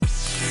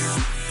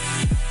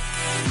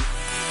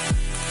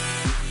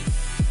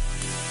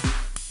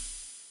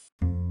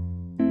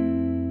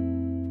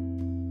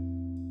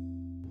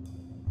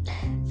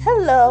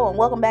Hello and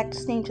welcome back to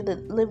Steam to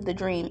Live the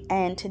Dream.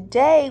 And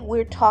today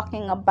we're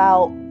talking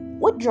about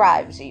what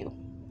drives you.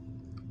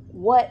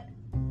 What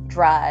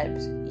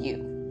drives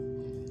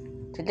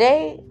you?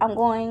 Today I'm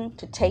going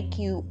to take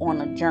you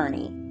on a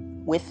journey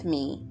with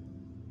me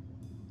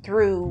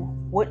through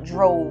what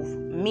drove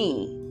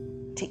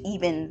me to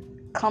even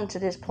come to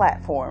this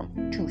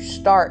platform to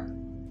start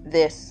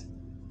this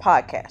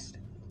podcast.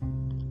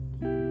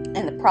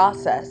 And the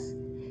process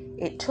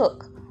it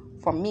took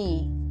for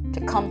me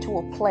to come to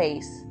a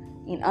place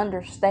in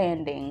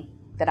understanding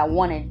that I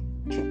wanted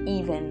to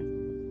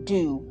even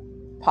do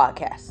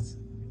podcasts.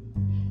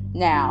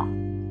 Now,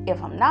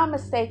 if I'm not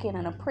mistaken,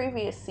 in a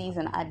previous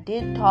season, I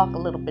did talk a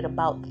little bit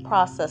about the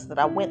process that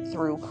I went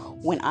through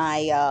when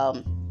I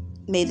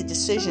made the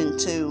decision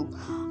to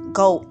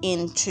go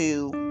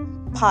into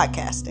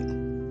podcasting.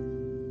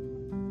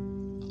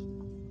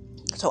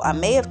 So I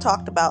may have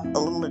talked about a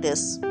little of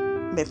this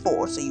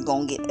before, so you're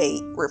going to get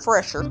a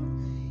refresher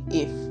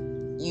if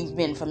you've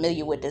been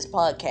familiar with this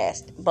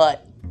podcast.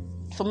 But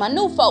for my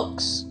new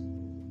folks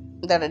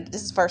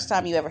this is the first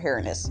time you ever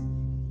hearing this,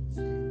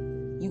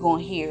 you're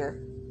gonna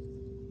hear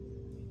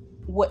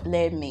what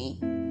led me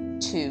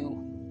to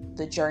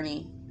the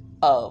journey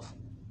of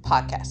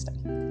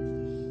podcasting.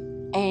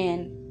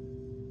 And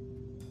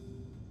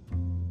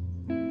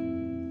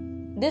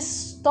this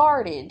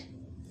started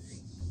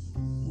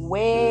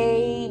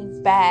way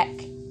back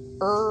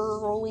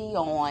early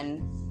on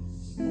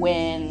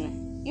when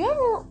you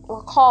ever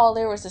recall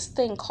there was this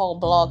thing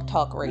called Blog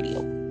Talk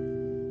Radio.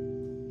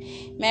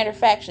 Matter of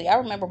fact, I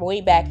remember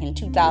way back in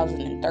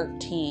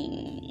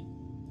 2013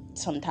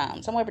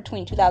 sometime, somewhere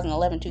between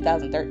 2011 and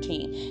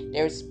 2013,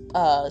 there's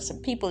some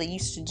people that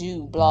used to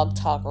do Blog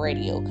Talk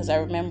Radio, because I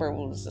remember it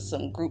was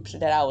some groups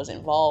that I was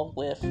involved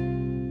with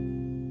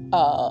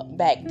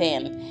back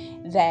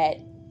then that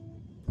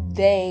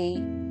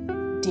they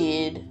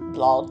did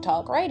Blog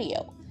Talk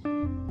Radio.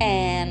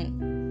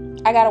 And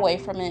I got away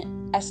from it.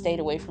 I stayed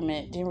away from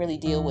it, didn't really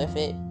deal with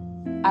it.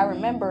 I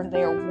remember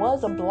there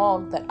was a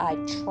blog that I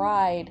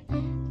tried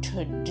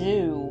to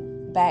do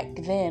back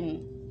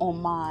then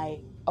on my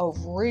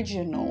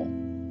original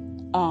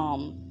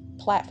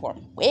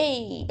platform,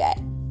 way back.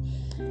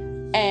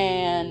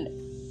 And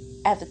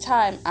at the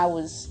time, I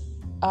was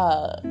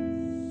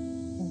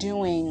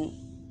doing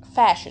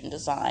fashion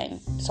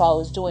design, so I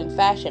was doing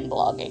fashion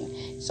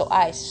blogging. So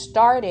I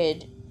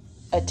started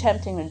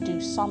attempting to do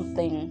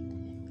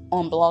something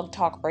on Blog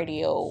Talk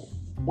Radio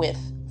with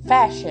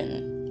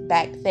fashion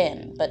back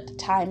then, but the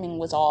timing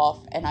was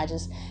off, and I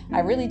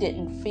really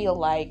didn't feel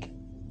like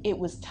it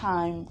was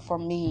time for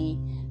me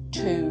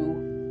to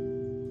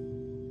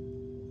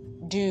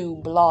do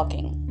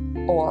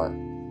blogging or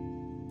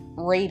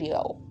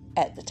radio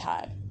at the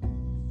time.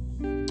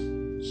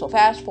 So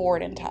fast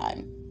forward in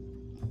time,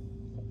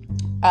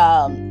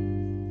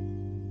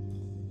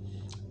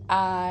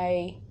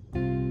 I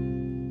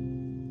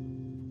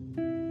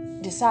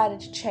decided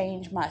to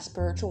change my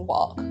spiritual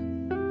walk.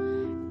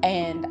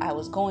 And I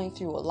was going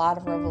through a lot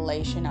of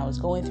revelation. I was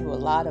going through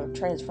a lot of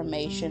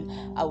transformation.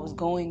 I was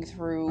going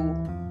through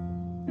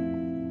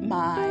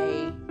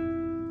my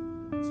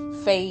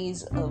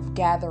phase of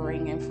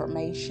gathering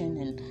information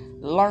and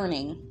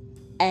learning.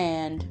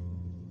 And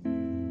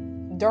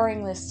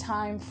during this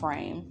time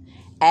frame,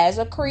 as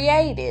a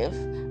creative,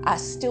 I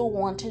still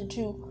wanted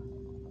to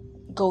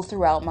go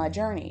throughout my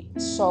journey.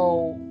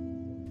 So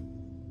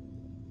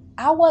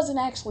I wasn't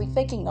actually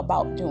thinking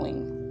about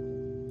doing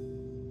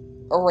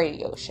a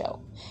radio show,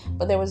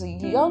 but there was a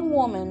young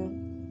woman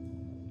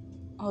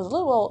who was a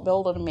little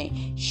older than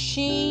me.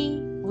 She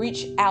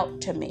reached out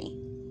to me,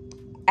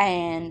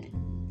 and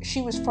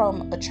she was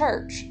from a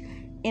church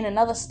in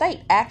another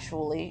state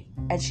actually,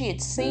 and she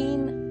had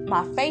seen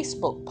my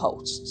Facebook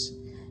posts,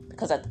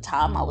 because at the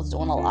time I was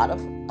doing a lot of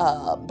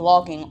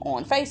blogging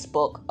on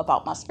Facebook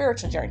about my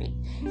spiritual journey.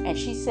 And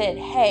she said,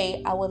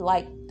 hey, I would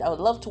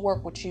love to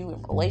work with you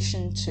in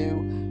relation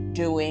to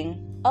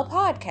doing a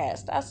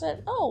podcast. I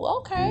said, oh,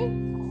 okay.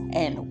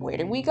 And where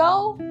did we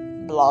go?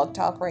 Blog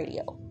Talk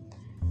Radio.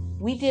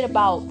 We did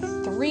about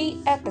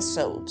 3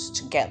 episodes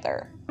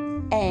together.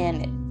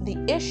 And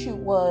the issue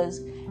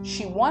was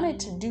she wanted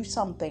to do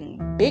something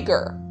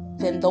bigger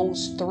than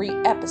those 3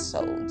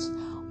 episodes.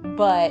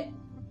 But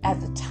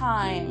at the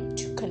time,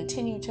 to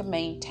continue to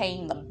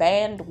maintain the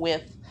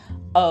bandwidth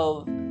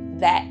of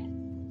that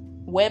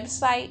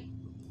website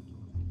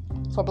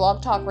for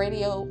Blog Talk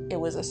Radio, it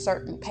was a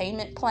certain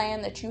payment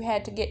plan that you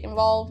had to get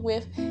involved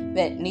with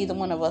that neither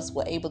one of us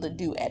were able to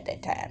do at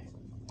that time.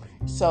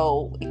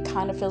 So it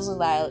kind of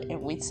fizzled out,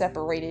 and we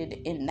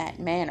separated in that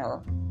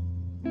manner.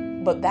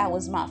 But that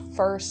was my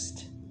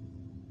first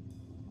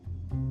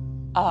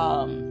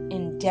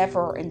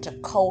endeavor into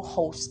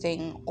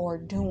co-hosting or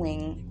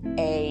doing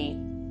a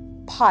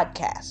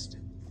podcast.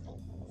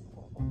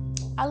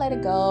 I let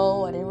it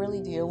go. I didn't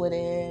really deal with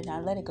it. I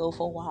let it go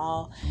for a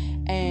while.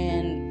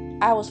 And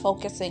I was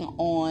focusing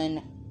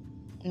on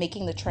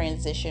making the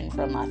transition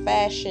from my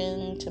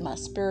fashion to my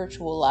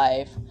spiritual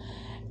life,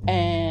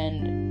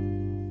 and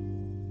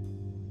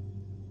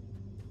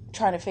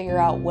trying to figure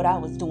out what I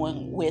was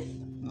doing with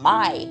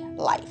my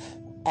life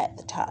at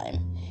the time.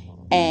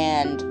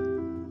 And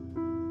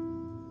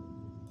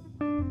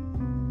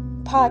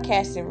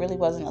podcasting really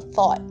wasn't a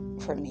thought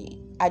for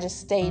me. I just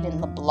stayed in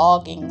the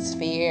blogging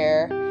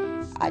sphere.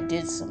 I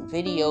did some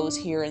videos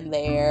here and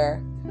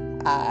there.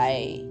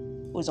 I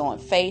was on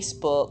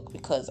Facebook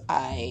because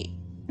I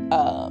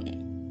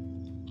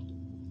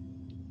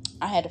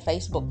had a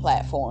Facebook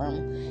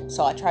platform,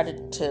 so I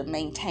tried to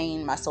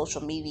maintain my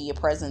social media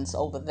presence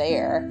over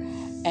there.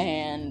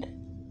 And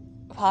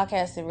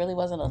podcasting really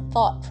wasn't a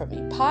thought for me.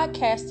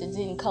 Podcasting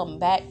didn't come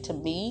back to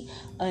me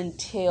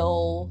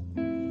until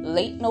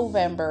late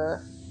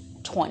November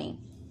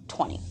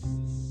 2020.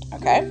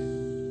 Okay?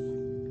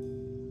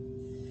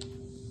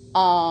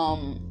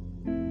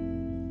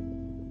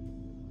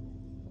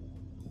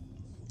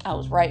 I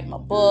was writing my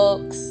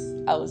books.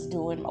 I was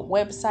doing my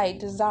website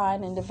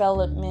design and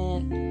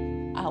development.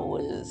 I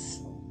was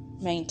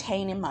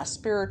maintaining my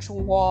spiritual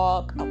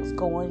walk. I was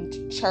going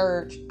to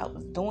church. I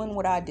was doing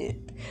what I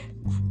did.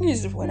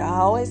 This is what I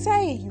always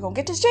say. You're going to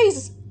get this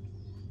Jesus.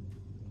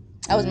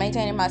 I was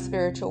maintaining my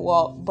spiritual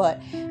walk,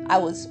 but I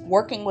was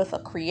working with a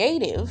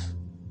creative,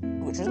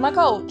 which was my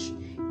coach,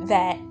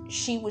 that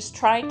she was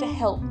trying to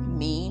help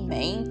me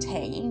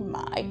maintain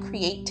my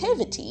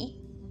creativity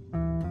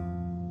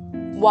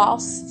while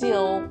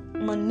still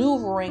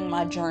maneuvering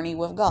my journey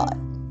with God.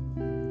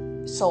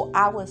 So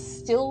I was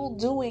still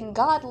doing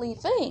godly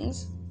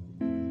things,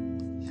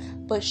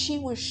 but she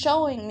was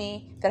showing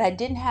me that I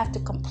didn't have to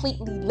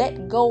completely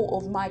let go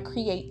of my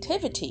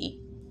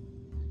creativity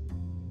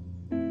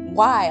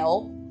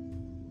while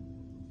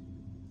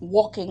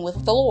walking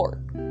with the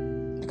Lord.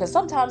 Because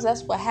sometimes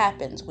that's what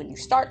happens when you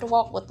start to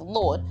walk with the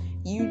Lord.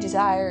 You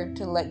desire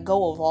to let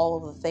go of all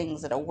of the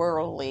things that are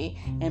worldly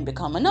and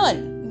become a nun.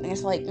 And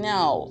it's like,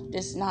 no,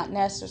 it's not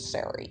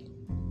necessary.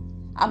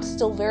 I'm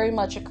still very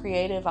much a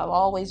creative. I've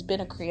always been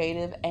a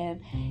creative, and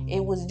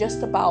it was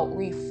just about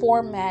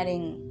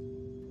reformatting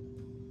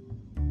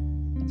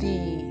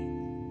the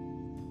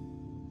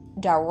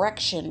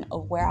direction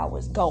of where I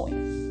was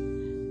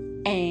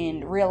going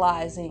and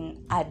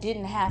realizing I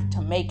didn't have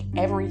to make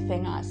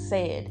everything I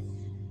said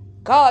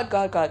God.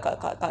 But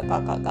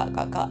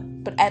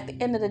at the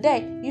end of the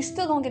day, you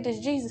still gonna get this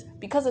Jesus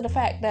because of the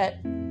fact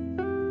that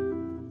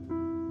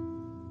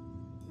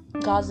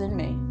God's in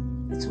me.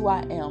 It's who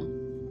I am.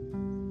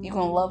 You're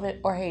gonna love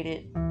it or hate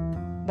it,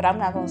 but I'm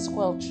not gonna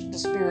squelch the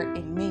spirit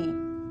in me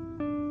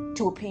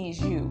to appease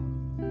you.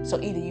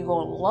 So either you're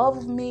gonna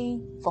love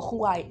me for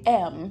who I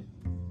am.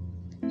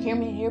 Hear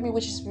me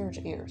with your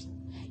spiritual ears.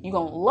 You're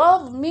gonna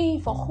love me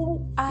for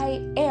who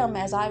I am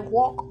as I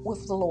walk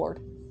with the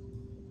Lord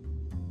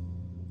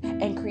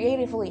and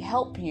creatively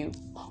help you,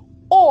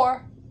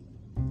 or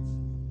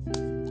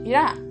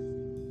you're not.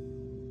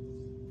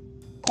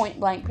 Point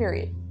blank,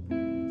 period.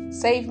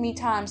 Save me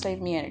time, save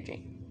me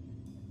energy.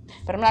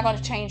 But I'm not going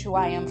to change who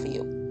I am for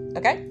you.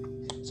 Okay?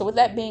 So with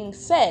that being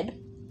said,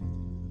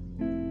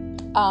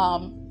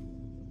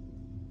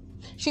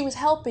 she was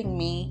helping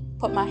me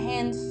put my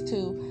hands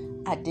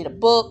to, I did a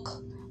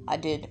book, I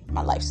did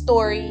my life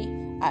story,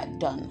 I'd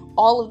done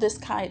all of this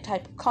type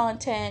of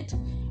content,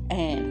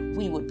 and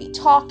we would be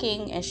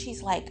talking, and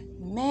she's like,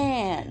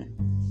 man,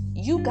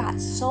 you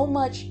got so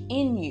much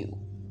in you,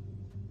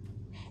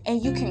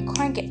 and you can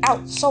crank it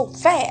out so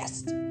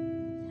fast.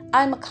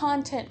 I'm a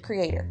content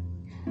creator.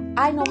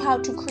 I know how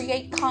to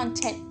create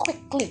content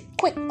quickly.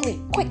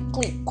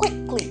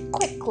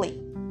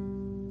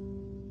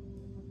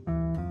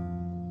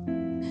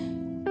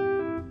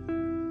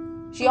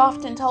 She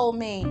often told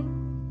me,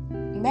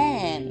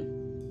 man,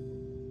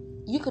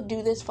 you could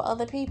do this for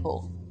other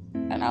people.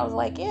 And I was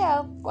like,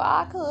 yeah, well,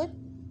 I could.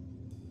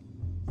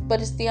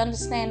 But it's the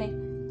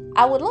understanding,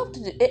 I would love to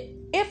do it.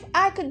 If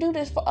I could do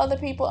this for other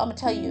people, I'm going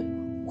to tell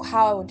you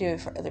how I would do it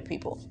for other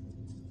people.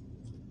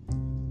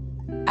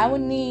 I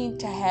would need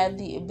to have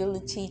the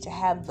ability to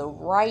have the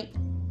right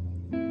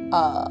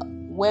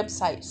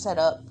website set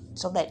up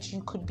so that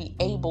you could be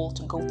able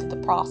to go through the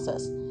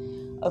process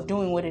of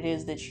doing what it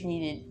is that you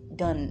needed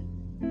done,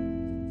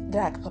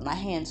 that I could put my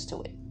hands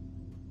to it.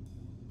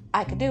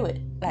 I could do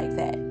it like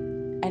that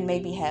and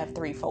maybe have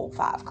 3, 4,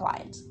 5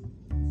 clients.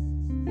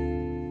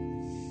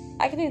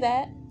 I could do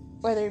that,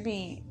 whether it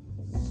be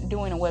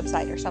doing a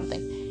website or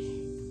something.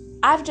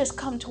 I've just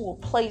come to a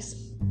place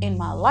in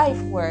my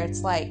life where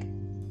it's like,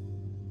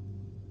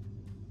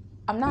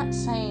 I'm not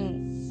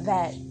saying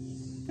that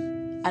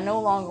I no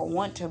longer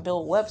want to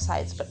build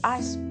websites, but I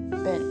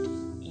spent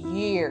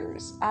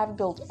years. I've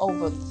built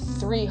over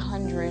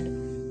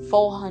 300,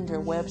 400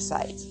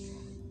 websites.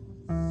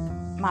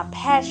 My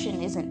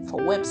passion isn't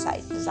for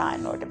website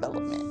design or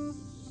development.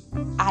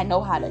 I know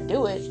how to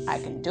do it. I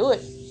can do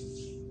it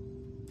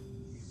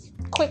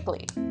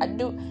quickly. I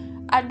do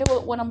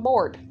it when I'm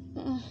bored.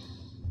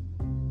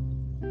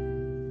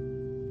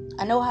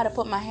 I know how to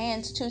put my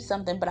hands to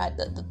something, but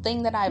the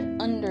thing that I've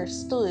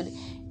understood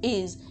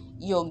is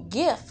your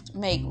gift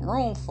make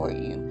room for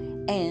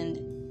you and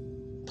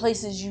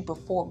places you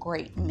before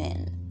great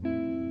men.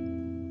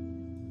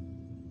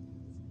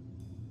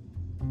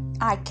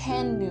 I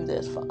can do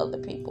this for other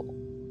people.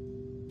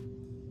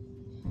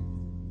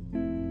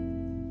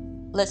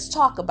 Let's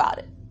talk about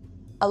it.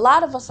 A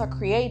lot of us are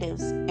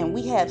creatives and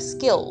we have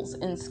skills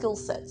and skill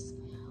sets,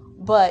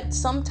 but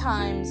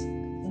sometimes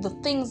the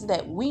things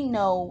that we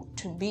know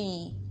to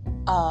be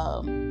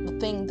the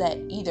thing that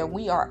either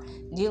we are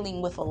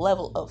dealing with a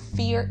level of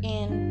fear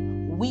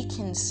in, we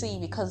can see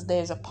because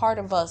there's a part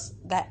of us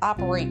that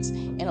operates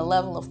in a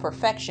level of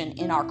perfection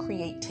in our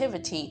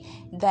creativity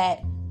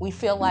that we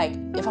feel like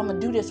if I'm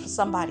going to do this for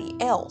somebody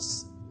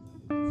else,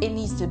 it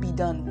needs to be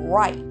done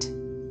right.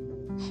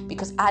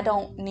 Because I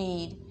don't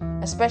need,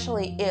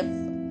 especially if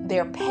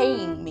they're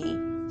paying me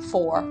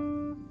for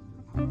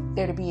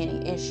there to be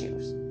any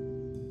issues.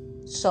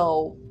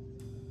 So,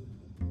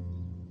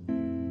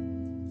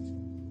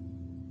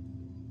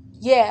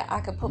 yeah, I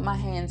can put my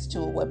hands to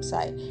a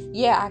website.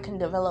 Yeah, I can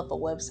develop a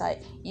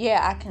website.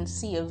 Yeah, I can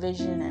see a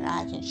vision and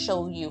I can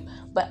show you.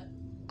 But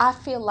I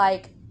feel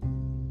like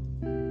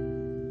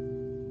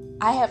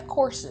I have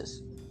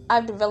courses.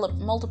 I've developed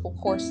multiple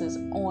courses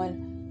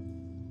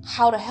on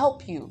how to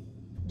help you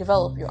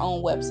develop your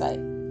own website.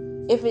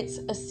 If it's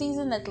a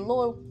season that the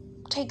Lord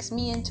takes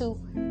me into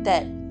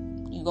that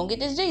you're going to get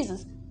this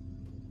Jesus,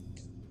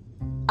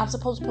 I'm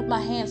supposed to put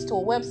my hands to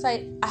a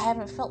website. I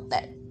haven't felt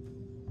that.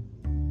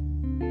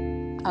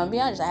 I'm going to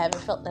be honest, I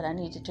haven't felt that I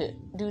needed to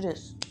do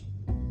this.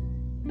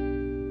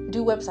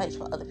 Do websites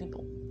for other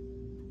people.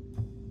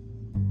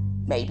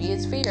 Maybe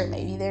it's fear.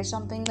 Maybe there's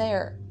something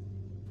there.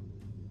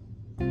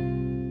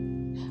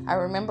 I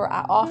remember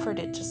I offered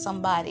it to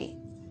somebody.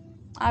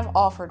 I've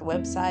offered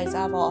websites.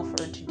 I've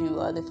offered to do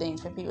other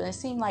things for people. And it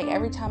seemed like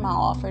every time I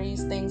offer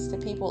these things to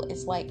people,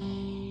 it's like,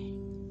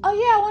 oh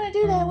yeah, I want to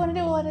do that. I want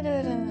to do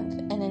it.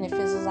 And then it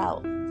fizzles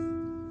out.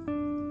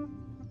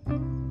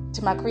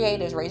 To my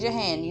creators, raise your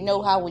hand. You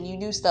know how when you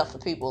do stuff for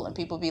people and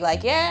people be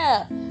like,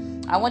 yeah,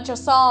 I want your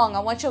song. I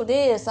want your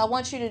this. I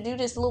want you to do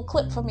this little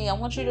clip for me. I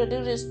want you to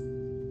do this.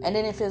 And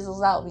then it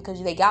fizzles out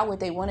because they got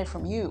what they wanted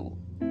from you.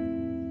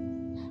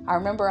 I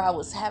remember I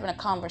was having a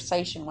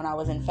conversation when I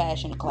was in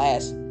fashion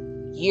class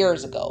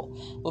years ago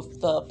with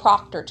the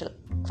proctor to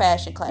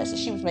fashion class, and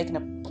she was making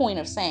a point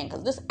of saying,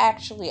 because this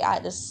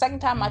the second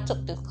time I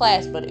took this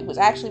class, but it was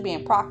actually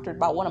being proctored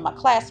by one of my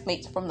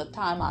classmates from the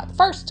time I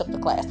first took the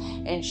class,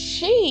 and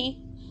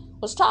she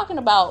was talking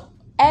about,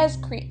 as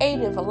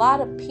creative, a lot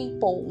of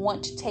people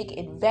want to take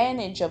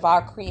advantage of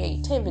our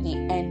creativity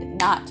and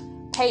not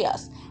pay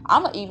us.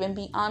 I'm going to even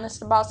be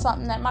honest about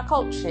something that my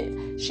coach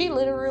said. She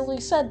literally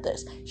said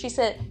this. She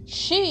said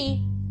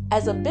she,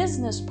 as a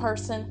business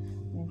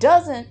person,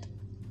 doesn't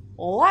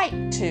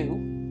like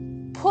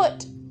to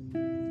put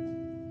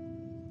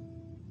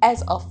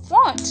as a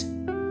front,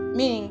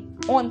 meaning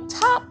on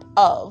top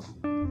of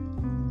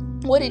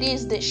what it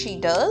is that she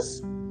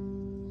does,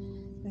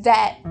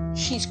 that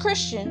she's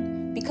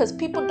Christian, because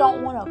people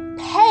don't want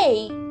to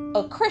pay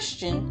a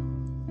Christian,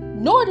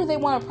 nor do they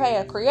want to pay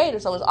a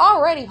creative. So it's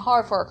already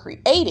hard for a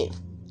creative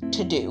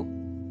to do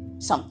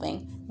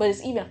something, but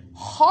it's even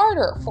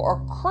harder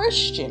for a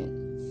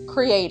Christian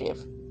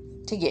creative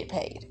to get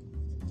paid.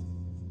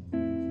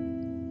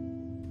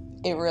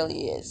 It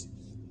really is.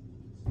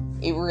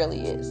 It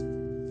really is.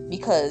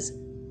 Because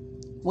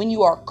when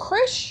you are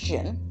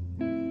Christian,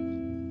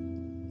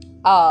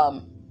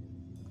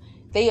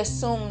 they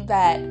assume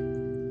that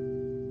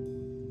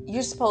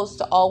you're supposed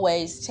to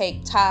always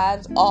take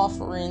tithes,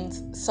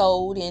 offerings,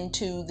 sold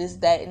into this,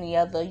 that, and the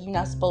other. You're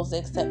not supposed to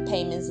accept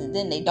payments, and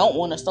then they don't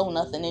want to sow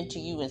nothing into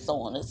you, and so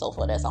on and so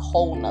forth. That's a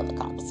whole nother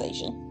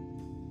conversation.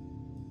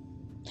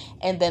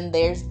 And then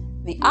there's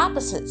the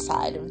opposite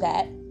side of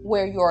that,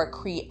 where you're a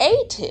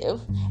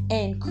creative,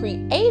 and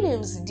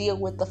creatives deal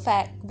with the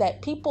fact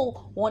that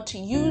people want to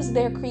use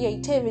their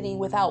creativity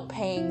without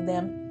paying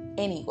them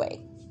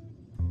anyway.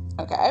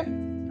 Okay?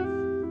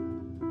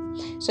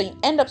 So you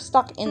end up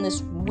stuck in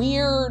this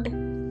weird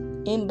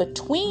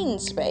in-between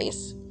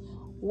space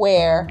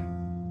where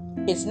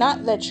it's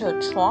not that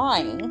you're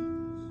trying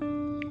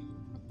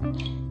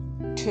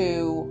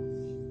to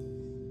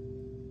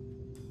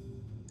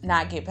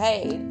not get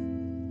paid.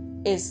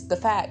 It's the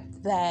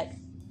fact that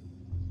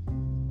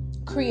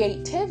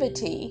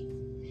creativity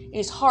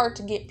is hard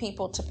to get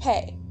people to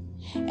pay.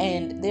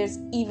 And there's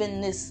even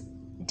this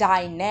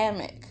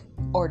dynamic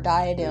or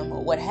diadem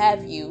or what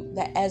have you,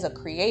 that as a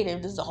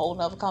creative, this is a whole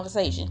nother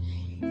conversation,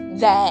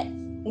 that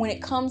when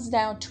it comes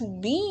down to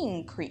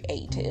being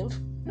creative,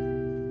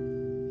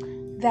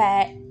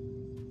 that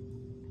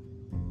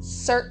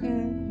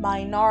certain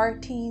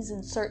minorities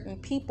and certain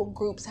people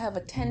groups have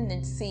a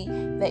tendency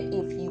that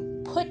if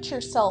you put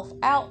yourself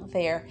out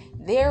there,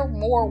 they're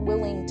more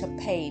willing to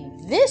pay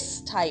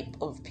this type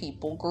of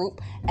people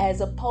group as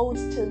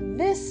opposed to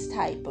this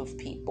type of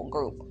people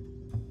group.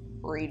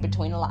 Read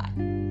between the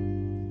lines.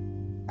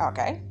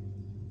 Okay.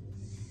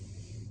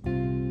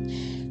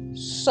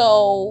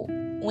 So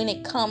when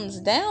it comes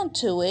down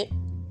to it,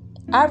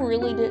 I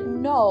really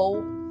didn't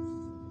know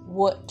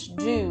what to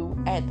do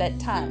at that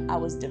time. I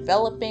was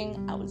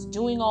developing, I was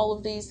doing all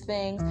of these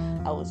things.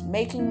 I was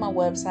making my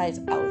websites,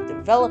 I was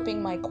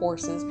developing my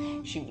courses.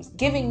 She was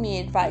giving me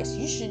advice.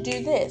 You should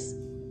do this.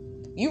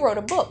 You wrote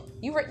a book.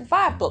 You've written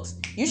 5 books.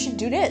 You should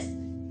do this.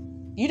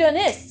 You done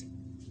this.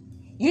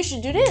 You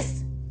should do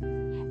this.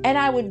 And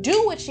I would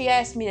do what she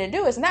asked me to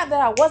do. It's not that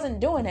I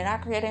wasn't doing it. I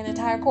created an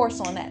entire course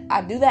on that.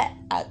 I do that.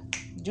 I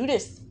do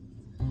this.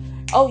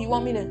 Oh, you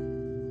want me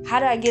to? How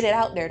do I get it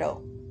out there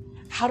though?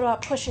 How do I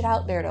push it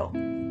out there though?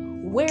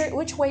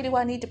 Which way do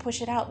I need to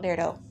push it out there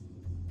though?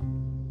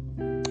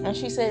 And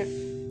she said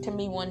to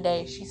me one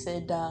day, she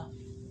said,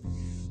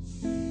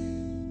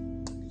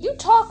 you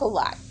talk a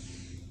lot.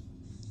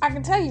 I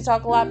can tell you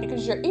talk a lot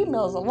because your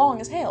emails are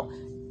long as hell.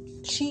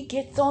 She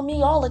gets on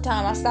me all the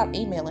time. I stopped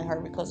emailing her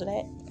because of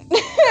that.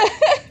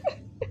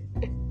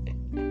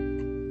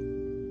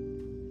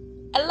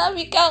 I love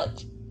you,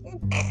 coach.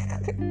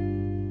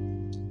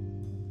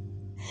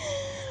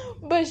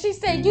 But she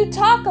said, you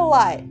talk a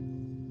lot.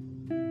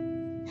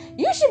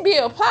 You should be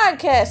a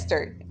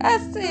podcaster. I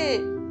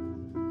said,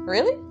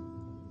 really?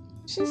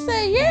 She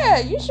said, yeah,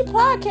 you should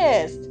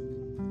podcast.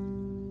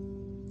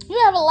 You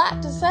have a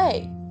lot to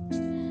say.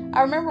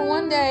 I remember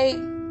one day,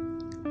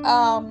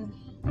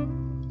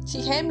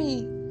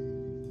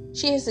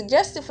 she had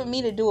suggested for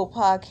me to do a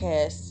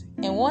podcast.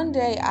 And one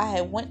day I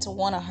had went to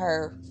one of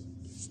her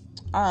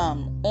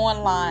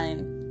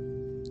online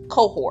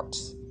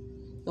cohorts.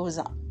 It was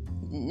a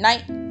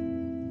night.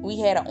 We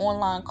had an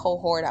online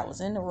cohort. I was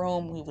in the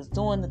room. We was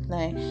doing the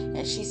thing.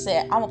 And she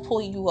said, I'm going to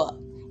pull you up.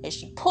 And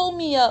she pulled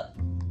me up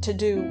to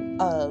do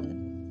a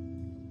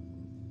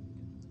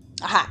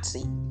hot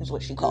seat, is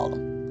what she called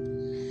them.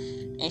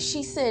 And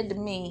she said to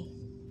me,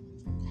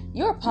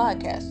 you're a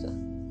podcaster.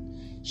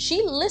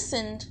 She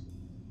listened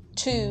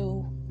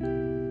to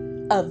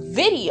a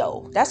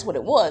video. That's what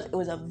it was. It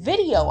was a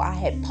video I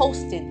had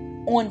posted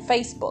on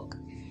Facebook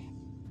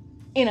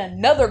in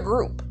another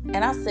group. And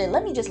I said,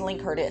 let me just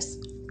link her this.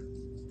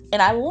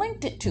 And I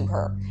linked it to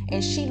her.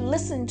 And she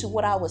listened to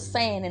what I was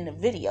saying in the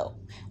video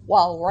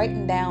while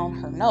writing down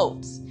her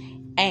notes.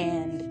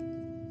 And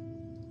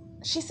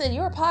she said,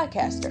 you're a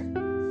podcaster.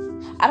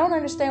 I don't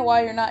understand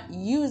why you're not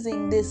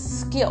using this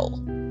skill,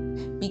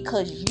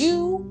 because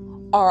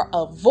you are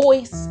a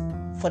voice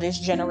for this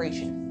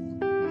generation.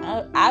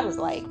 I was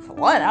like, for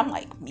one, I'm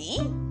like, me?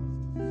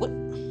 What?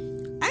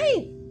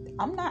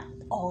 I'm not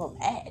all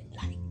that.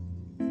 Like,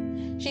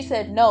 she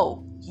said,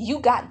 no, you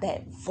got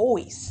that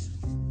voice.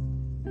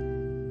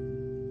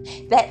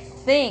 That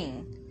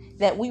thing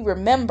that we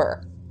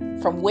remember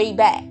from way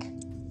back.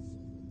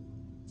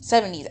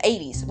 70s,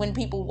 80s, when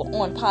people were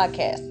on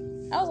podcasts.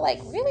 I was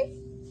like, really?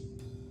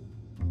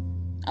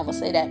 I'm going to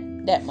say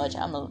that much.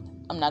 I'm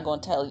not going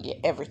to tell you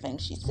everything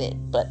she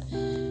said, but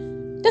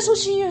that's what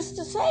she used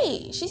to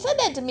say. She said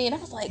that to me, and I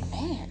was like,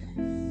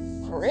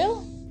 man, for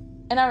real?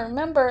 And I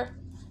remember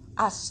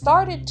I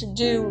started to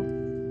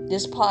do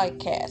this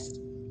podcast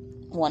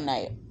one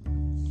night.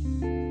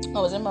 I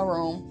was in my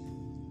room.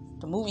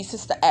 The movie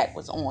Sister Act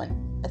was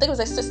on. I think it was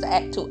like Sister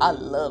Act 2. I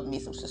love me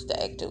some Sister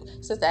Act 2.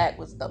 Sister Act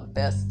was the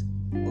best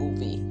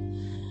movie.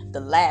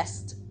 The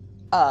last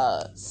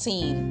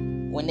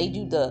scene when they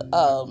do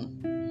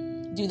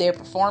their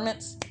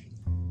performance.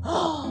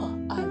 Oh,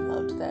 I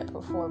loved that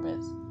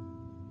performance.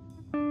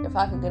 If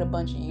I could get a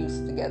bunch of youths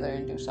together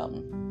and do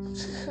something.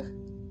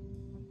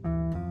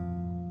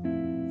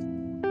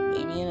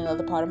 Maybe in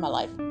another part of my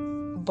life.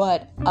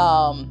 But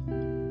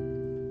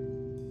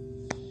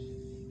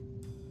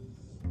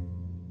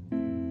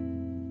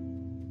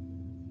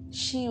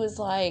she was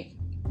like,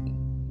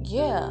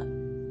 yeah.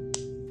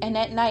 And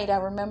that night, I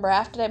remember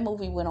after that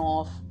movie went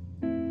off,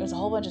 there was a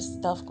whole bunch of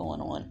stuff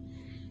going on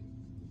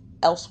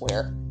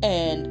elsewhere.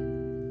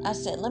 And I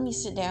said, let me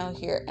sit down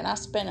here. And I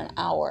spent an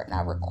hour and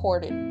I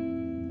recorded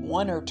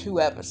 1 or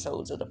 2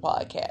 episodes of the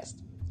podcast.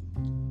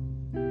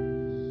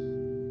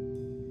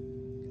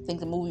 I think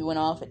the movie went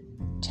off at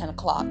 10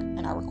 o'clock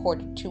and I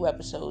recorded 2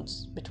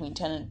 episodes between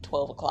 10 and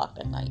 12 o'clock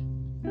that night.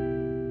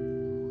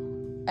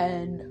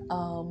 And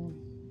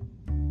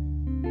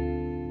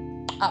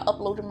I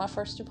uploaded my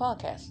first 2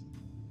 podcasts.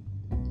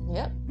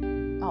 Yep.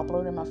 I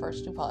uploaded my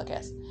first 2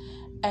 podcasts.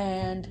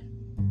 And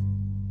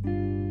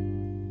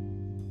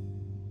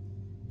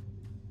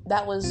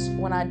that was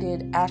when I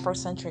did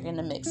Afrocentric in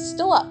the Mix. It's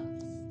still up.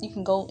 You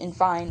can go and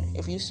find,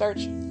 if you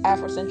search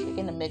Afrocentric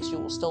in the Mix, you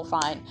will still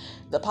find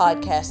the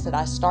podcast that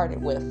I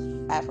started with,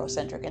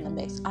 Afrocentric in the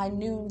Mix. I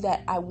knew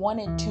that I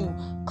wanted to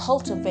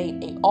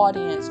cultivate an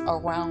audience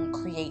around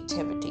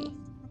creativity.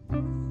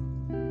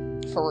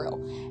 For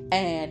real.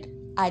 And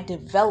I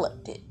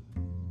developed it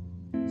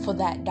for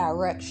that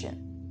direction.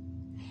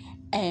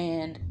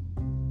 And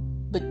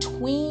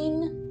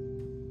between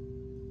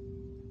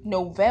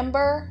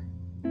November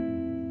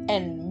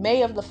and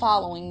May of the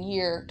following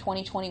year,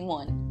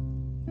 2021,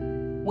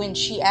 when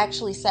she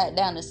actually sat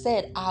down and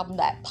said, I'm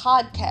that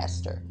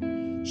podcaster,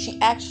 she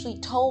actually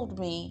told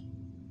me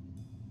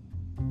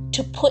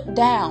to put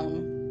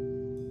down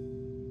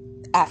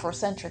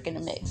Afrocentric in the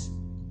Mix.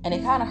 And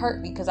it kind of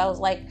hurt me because I was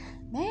like,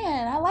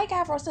 man, I like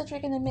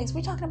Afrocentric in the mix.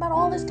 We're talking about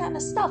all this kind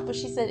of stuff. But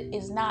she said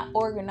it's not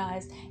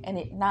organized and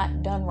it's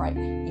not done right.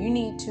 You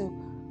need to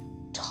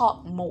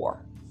talk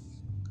more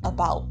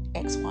about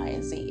X, Y,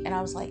 and Z. And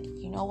I was like,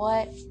 you know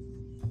what?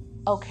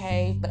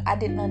 Okay, but I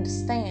didn't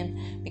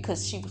understand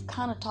because she was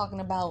kind of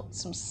talking about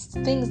some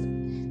things,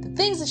 the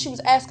things that she was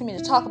asking me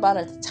to talk about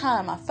at the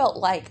time. I felt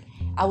like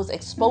I was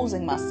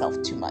exposing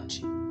myself too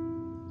much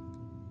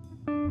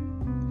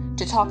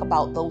to talk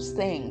about those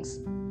things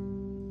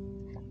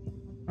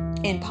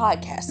in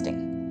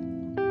podcasting.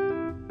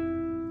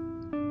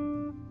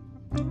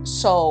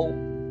 So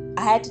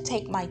I had to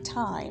take my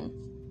time,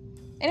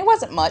 and it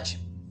wasn't much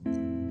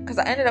because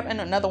I ended up in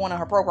another one of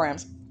her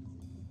programs,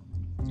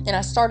 and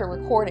I started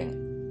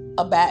recording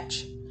a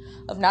batch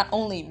of not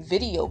only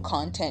video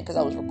content, because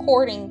I was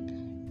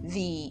recording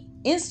the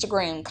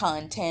Instagram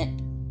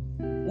content,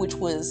 which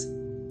was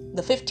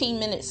the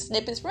 15-minute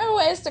snippets. Remember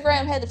when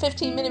Instagram had the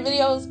 15-minute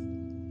videos?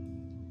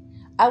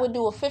 I would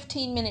do a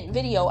 15-minute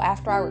video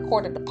after I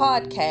recorded the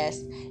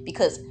podcast,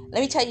 because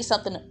let me tell you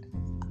something,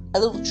 a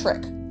little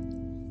trick.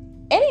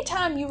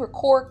 Anytime you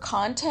record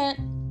content,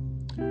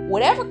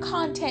 whatever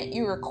content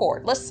you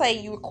record, let's say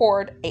you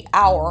record an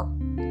hour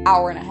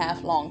and a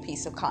half long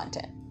piece of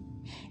content.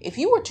 If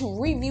you were to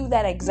review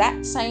that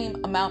exact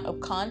same amount of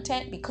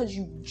content because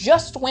you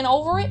just went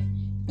over it,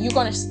 you're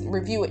going to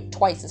review it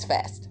twice as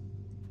fast.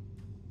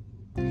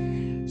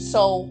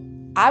 So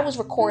I was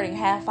recording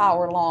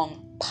half-hour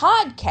long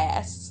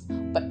podcasts,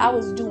 but I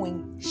was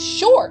doing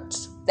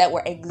shorts that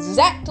were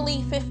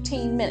exactly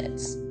 15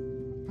 minutes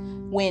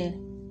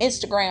when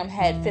Instagram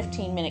had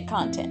 15-minute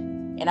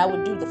content. And I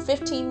would do the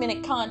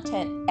 15-minute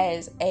content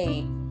as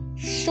a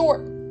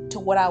short to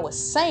what I was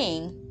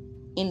saying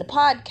in the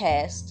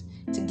podcast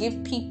to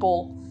give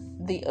people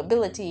the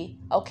ability,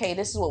 okay,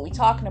 this is what we're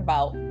talking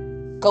about.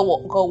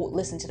 Go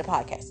listen to the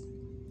podcast.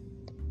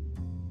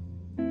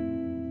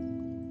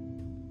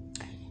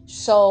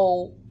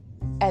 So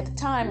at the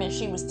time, and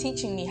she was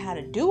teaching me how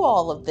to do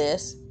all of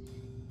this,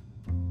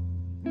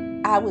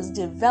 I was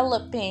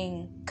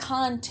developing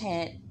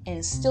content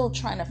and still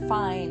trying to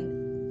find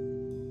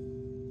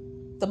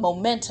the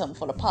momentum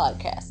for the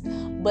podcast.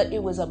 But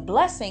it was a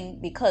blessing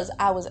because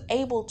I was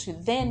able to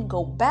then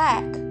go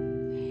back,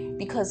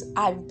 because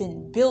I've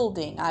been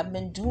building, I've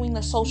been doing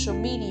the social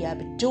media, I've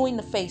been doing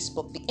the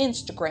Facebook, the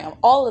Instagram,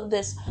 all of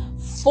this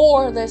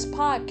for this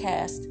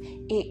podcast.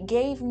 It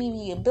gave me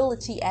the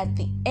ability at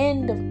the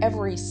end of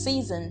every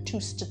season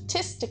to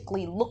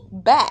statistically look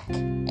back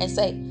and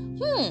say,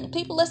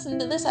 people listen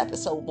to this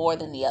episode more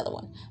than the other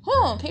one.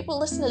 People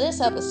listen to this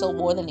episode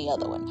more than the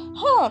other one.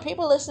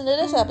 People listen to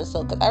this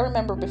episode. Because I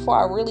remember before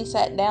I really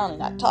sat down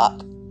and I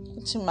talked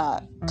to my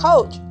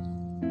coach,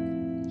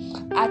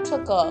 I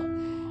took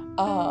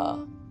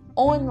a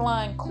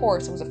online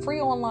course. It was a free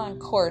online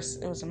course.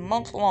 It was a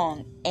month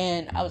long,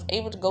 and I was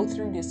able to go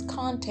through this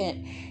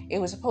content. It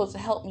was supposed to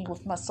help me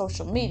with my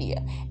social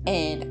media,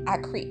 and I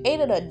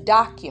created a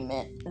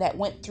document that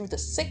went through the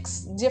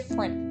 6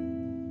 different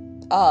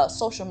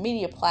social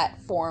media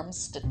platforms,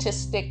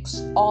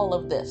 statistics, all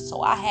of this.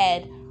 So I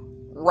had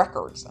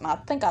records, and I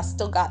think I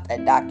still got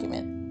that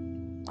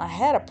document. I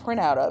had a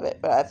printout of it,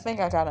 but I think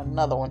I got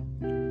another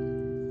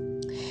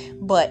one.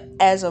 But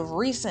as of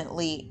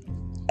recently,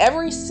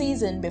 every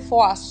season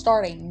before I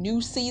start a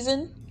new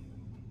season,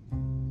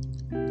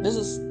 this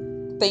is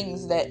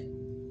things that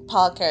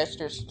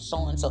podcasters,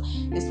 so and so,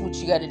 this is what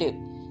you got to do,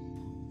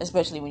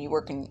 especially when you're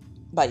working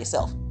by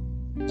yourself.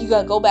 You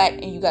got to go back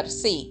and you got to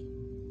see,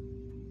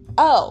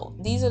 oh,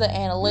 these are the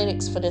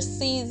analytics for this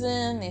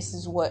season. This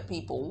is what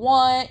people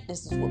want.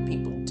 This is what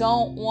people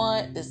don't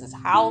want. This is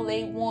how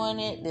they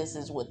want it. This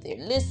is what they're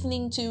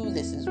listening to.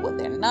 This is what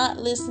they're not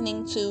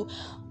listening to.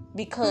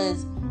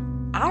 Because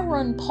I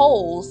run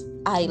polls.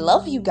 I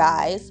love you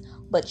guys,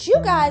 but you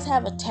guys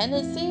have a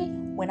tendency,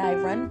 when I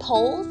run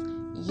polls,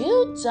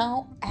 you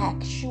don't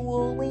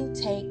actually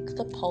take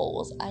the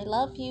polls. I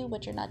love you,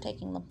 but you're not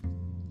taking them.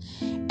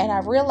 And I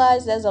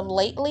realized as of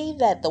lately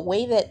that the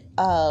way that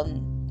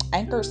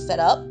Anchor's set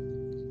up,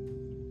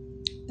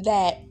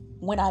 that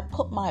when I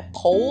put my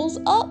polls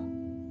up,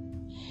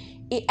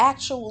 it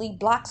actually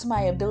blocks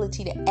my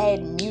ability to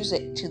add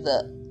music to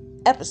the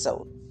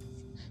episode.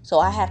 So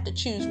I have to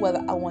choose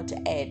whether I want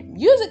to add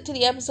music to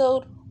the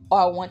episode or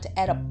I want to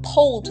add a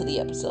poll to the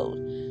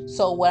episode.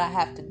 So what I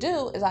have to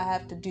do is I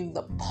have to do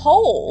the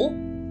poll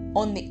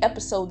on the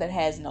episode that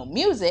has no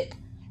music,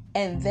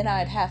 and then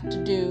I'd have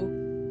to do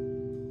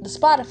the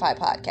Spotify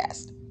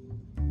podcast.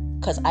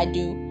 Because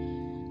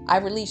I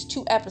release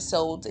 2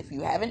 episodes. If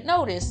you haven't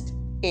noticed,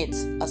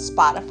 it's a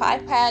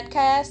Spotify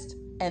podcast,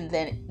 and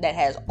then that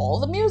has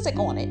all the music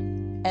on it.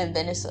 And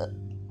then it's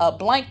a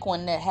blank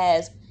one that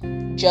has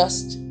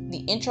just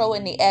the intro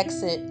and the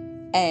exit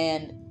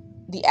and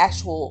the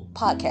actual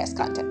podcast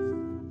content.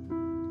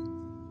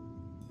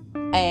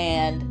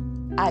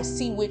 And I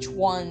see which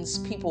ones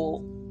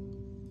people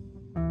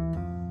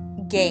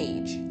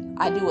gauge.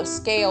 I do a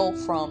scale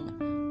from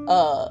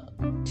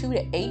 2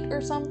 to 8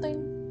 or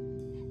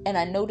something, and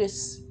I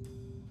notice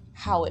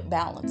how it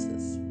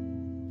balances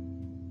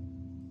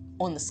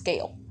on the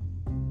scale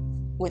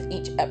with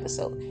each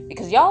episode,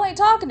 because y'all ain't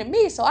talking to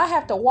me, so I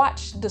have to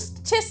watch the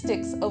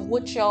statistics of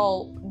what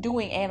y'all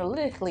doing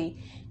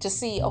analytically to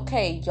see,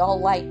 okay,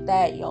 y'all like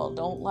that, y'all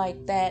don't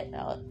like that.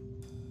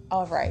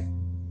 All right.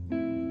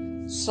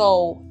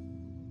 So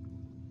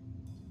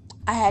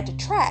I had to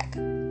track,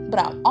 but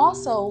I'm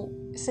also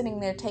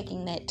sitting there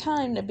taking that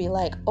time to be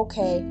like,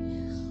 okay,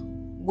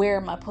 where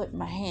am I putting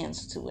my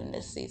hands to in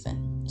this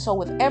season? So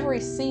with every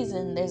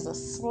season, there's a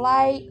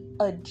slight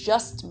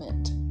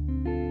adjustment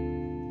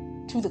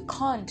to the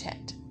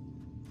content.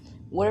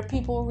 What are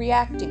people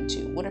reacting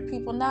to? What are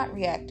people not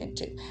reacting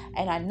to?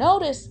 And I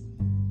notice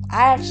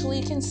I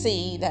actually can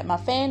see that my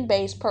fan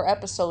base per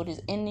episode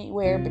is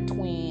anywhere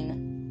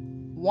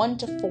between 1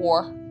 to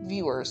 4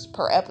 viewers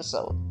per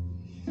episode.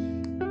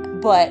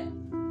 But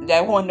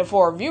that 1 to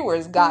 4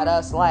 viewers got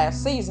us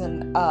last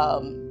season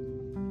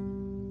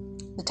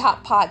the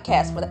top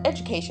podcast for the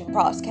education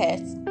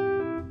podcast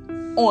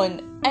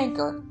on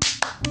Anchor.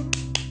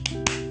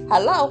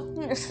 Hello.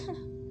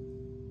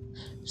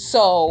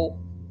 So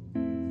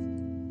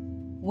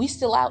we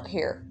still out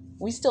here.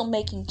 We still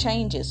making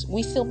changes.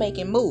 We still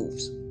making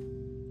moves.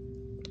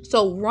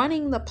 So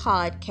running the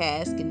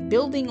podcast and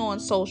building on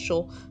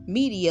social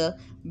media,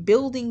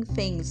 building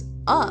things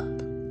up,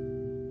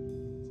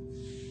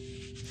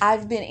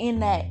 I've been in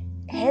that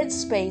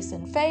headspace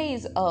and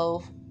phase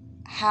of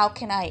how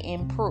can I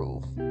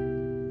improve?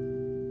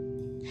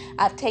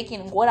 I've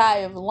taken what I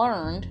have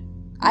learned.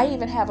 I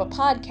even have a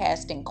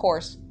podcasting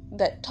course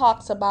that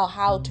talks about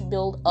how to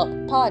build up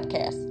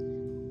podcasts.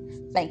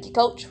 Thank you,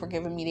 Coach, for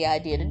giving me the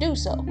idea to do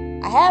so.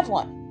 I have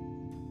one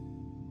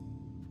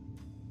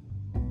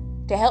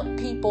to help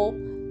people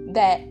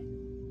that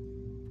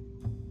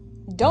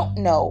don't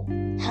know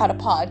how to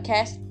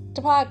podcast.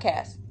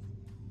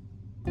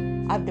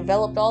 I've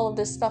developed all of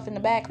this stuff in the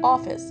back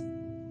office.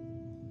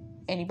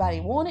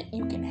 Anybody want it,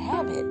 you can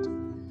have it.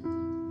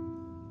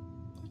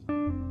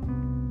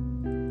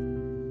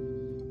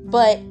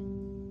 But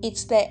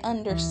it's that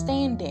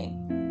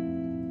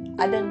understanding.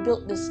 I done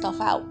built this stuff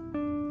out.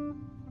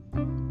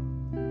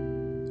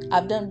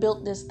 I've done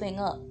built this thing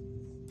up.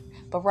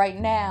 But right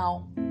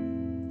now,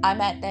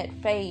 I'm at that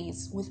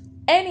phase with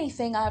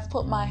anything I've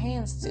put my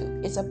hands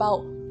to. It's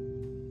about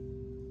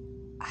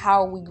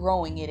how are we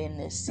growing it in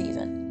this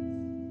season.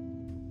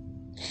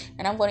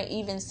 And I'm going to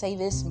even say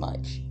this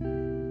much.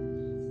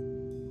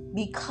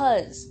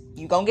 Because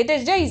you're going to get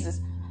this, Jesus.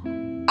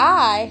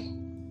 I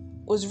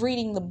was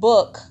reading the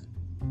book.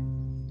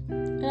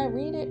 Did I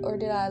read it or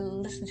did I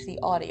listen to the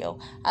audio?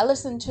 I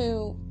listened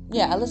to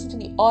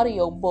the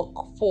audio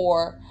book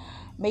for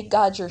Make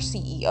God Your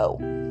CEO.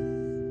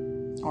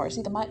 Or it's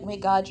either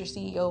Make God Your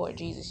CEO or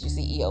Jesus Your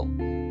CEO.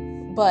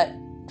 But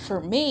for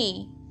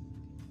me,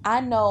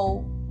 I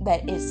know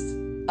that it's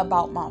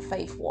about my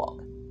faith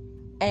walk.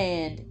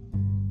 And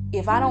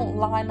if I don't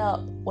line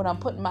up what I'm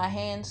putting my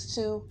hands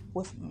to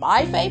with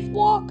my faith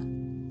walk,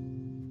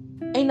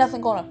 ain't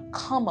nothing going to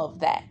come of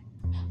that.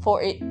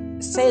 For it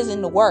says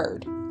in the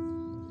word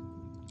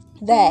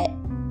that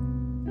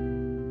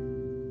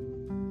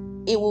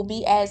it will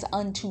be as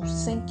unto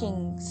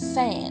sinking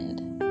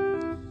sand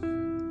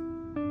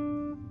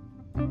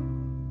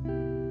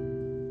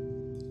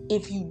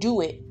if you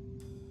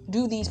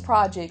do these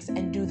projects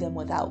and do them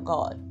without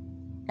God.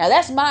 Now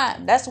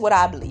that's what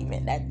I believe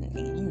in. That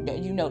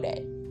you know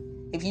that.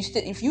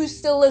 If you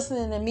still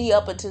listening to me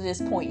up until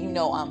this point, you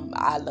know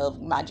I love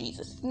my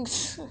Jesus.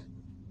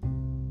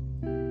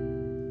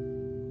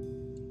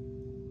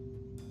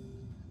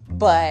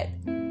 But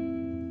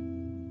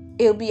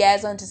it'll be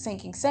as unto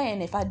sinking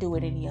sand if I do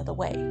it any other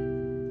way.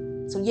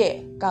 So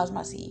yeah, God's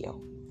my CEO.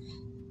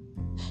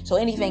 So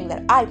anything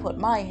that I put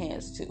my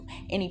hands to,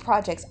 any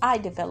projects I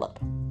develop,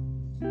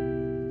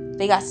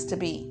 they got to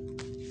be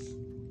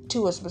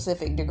to a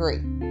specific degree.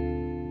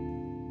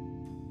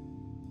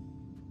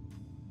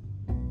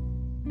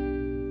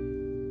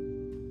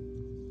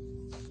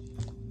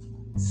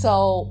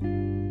 So,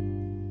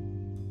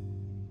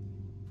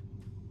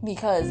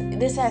 because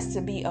this has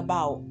to be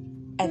about,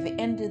 at the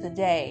end of the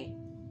day,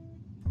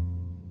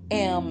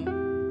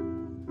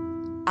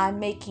 am I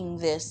making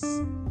this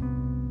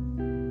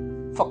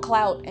for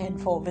clout and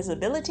for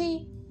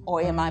visibility,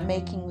 or am I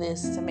making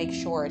this to make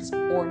sure it's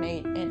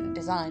ornate and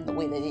designed the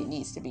way that it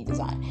needs to be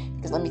designed?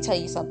 Because let me tell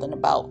you something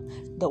about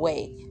the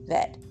way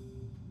that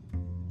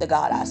the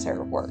God I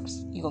serve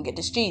works. You're going to get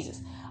this,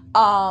 Jesus.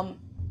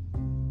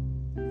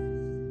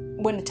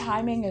 When the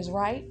timing is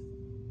right,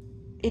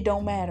 it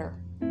don't matter.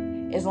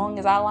 As long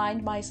as I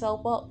lined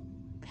myself up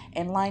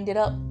and lined it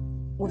up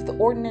with the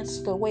ordinance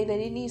the way that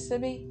it needs to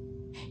be.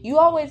 You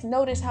always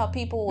notice how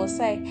people will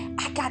say,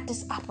 I got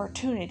this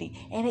opportunity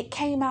and it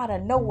came out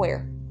of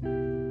nowhere.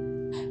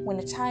 When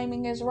the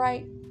timing is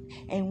right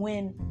and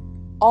when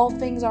all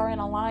things are in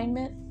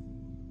alignment,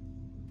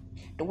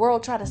 the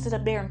world try to sit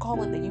up there and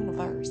call it the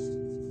universe.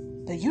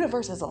 The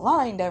universe has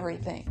aligned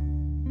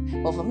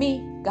everything. Well, for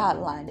me, God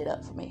lined it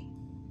up for me.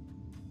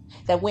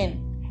 That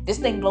when this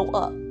thing blow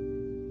up,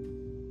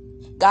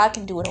 God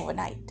can do it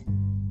overnight.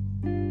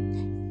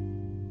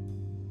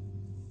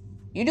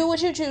 You do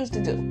what you choose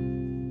to do.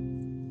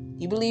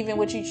 You believe in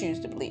what you choose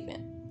to believe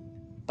in.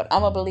 But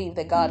I'm going to believe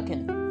that God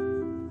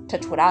can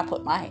touch what I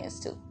put my hands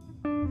to.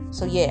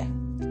 So yeah,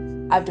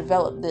 I've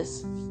developed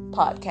this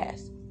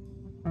podcast.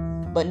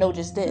 But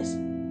notice this.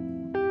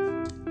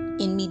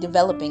 In me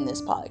developing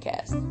this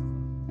podcast,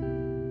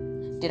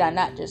 did I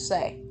not just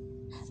say,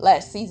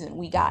 last season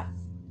we got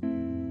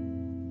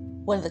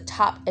one of the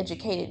top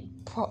educated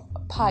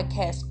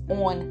podcasts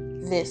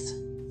on this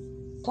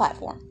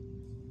platform?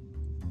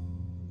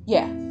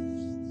 Yeah.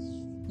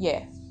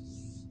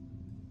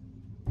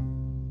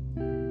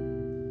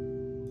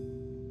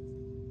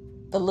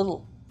 The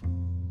little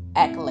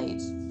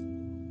accolades,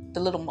 the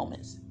little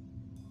moments.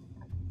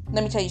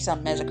 Let me tell you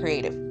something as a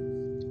creative.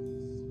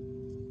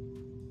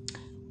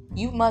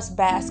 You must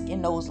bask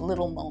in those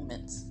little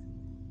moments.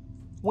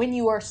 When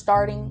you are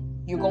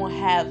starting, you're going to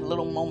have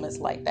little moments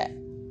like that.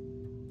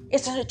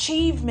 It's an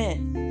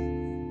achievement.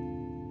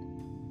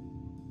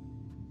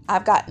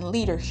 I've gotten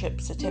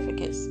leadership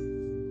certificates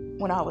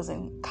when I was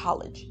in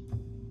college.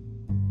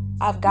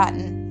 I've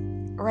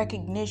gotten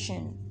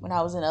recognition when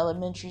I was in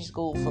elementary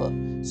school for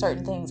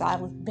certain things.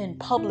 I've been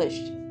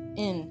published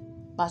in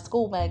my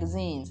school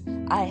magazines.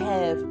 I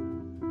have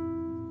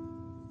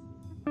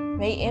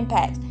made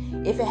impact.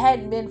 If it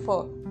hadn't been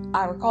for,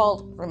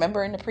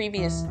 remember in the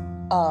previous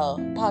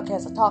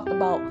podcast I talked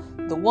about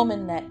the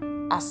woman that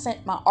I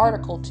sent my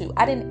article to.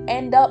 I didn't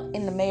end up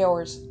in the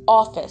mayor's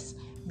office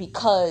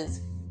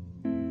because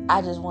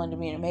I just wanted to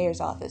be in the mayor's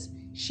office.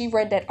 She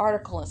read that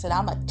article and said,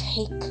 I'm going to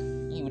take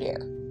you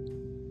there.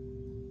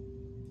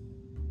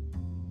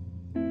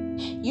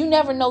 You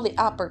never know the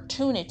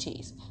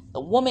opportunities.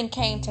 The woman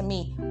came to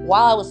me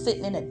while I was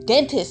sitting in a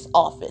dentist's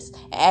office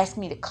and asked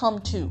me to come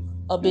to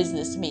a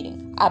business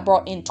meeting. I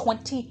brought in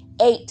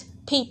 28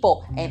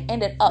 people and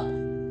ended up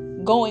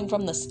going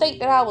from the state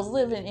that I was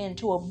living in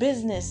to a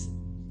business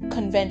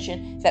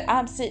convention that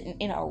I'm sitting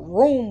in a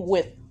room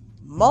with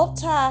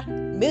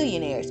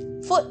multi-millionaires,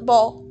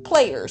 football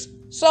players.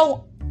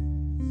 So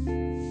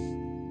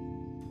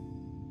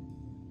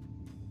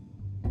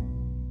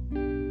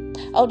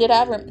did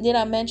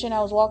I mention I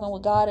was walking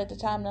with God at the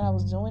time that I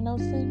was doing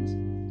those things?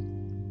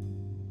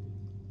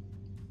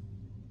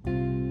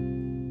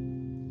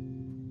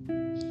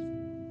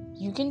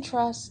 You can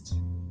trust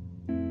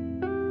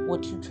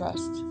what you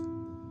trust.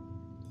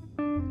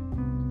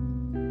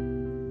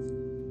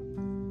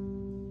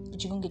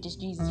 But you're going to get this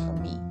Jesus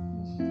from me.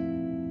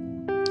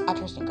 I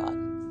trust in God.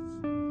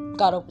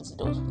 God opens the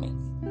doors for me.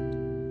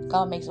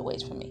 God makes the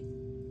ways for me.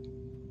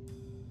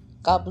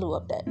 God blew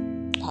up that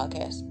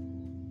podcast.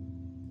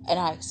 And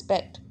I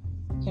expect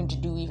him to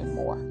do even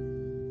more.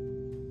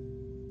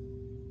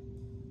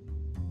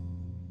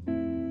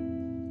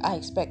 I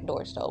expect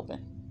doors to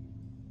open.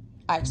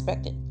 I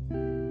expect it.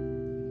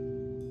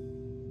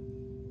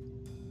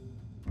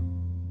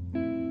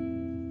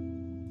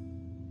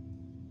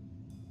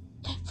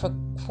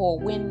 For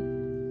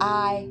when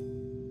I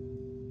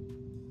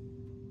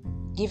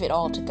give it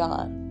all to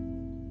God,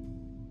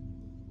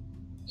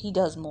 he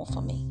does more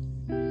for me.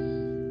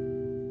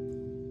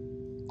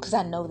 Because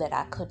I know that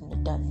I couldn't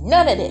have done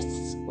none of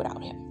this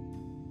without him.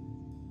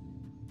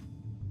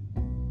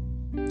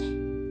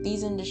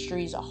 These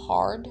industries are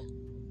hard.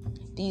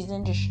 These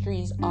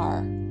industries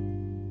are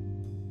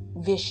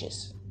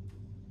vicious.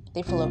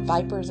 They're full of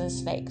vipers and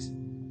snakes.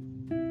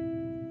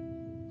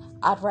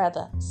 I'd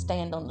rather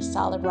stand on the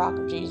solid rock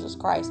of Jesus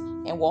Christ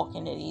and walk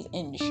into these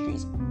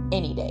industries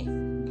any day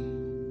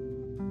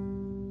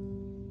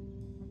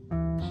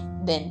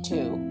than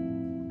to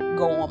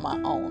go on my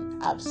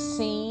own. I've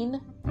seen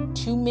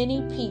too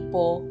many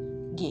people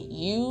get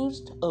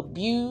used,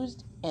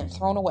 abused, and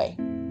thrown away.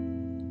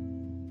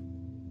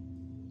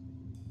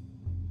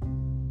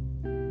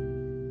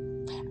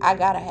 I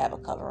gotta have a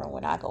covering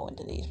when I go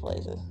into these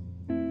places.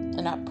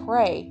 And I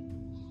pray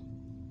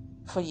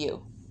for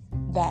you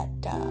that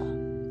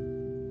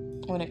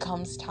when it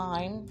comes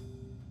time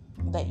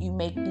that you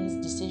make these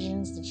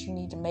decisions that you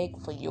need to make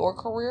for your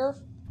career,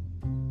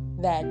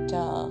 that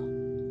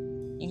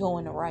you go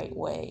in the right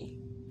way.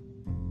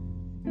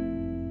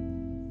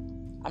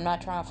 I'm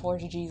not trying to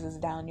force Jesus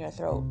down your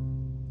throat.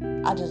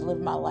 I just live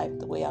my life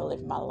the way I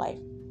live my life.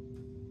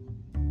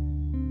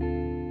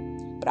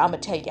 But I'm going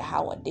to tell you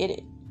how I did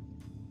it.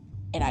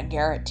 And I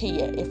guarantee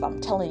you, if I'm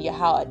telling you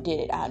how I did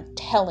it, I'm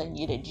telling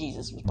you that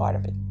Jesus was part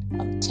of it.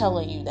 I'm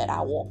telling you that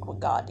I walked with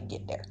God to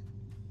get there.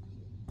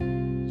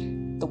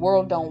 The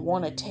world don't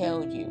want to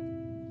tell you.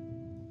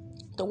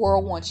 The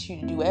world wants you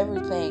to do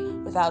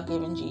everything without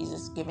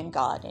giving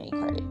God any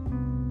credit.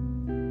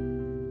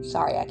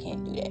 Sorry, I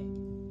can't do that.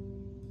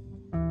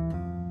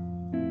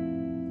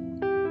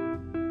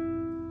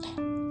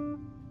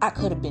 I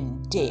could have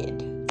been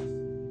dead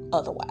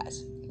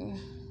otherwise.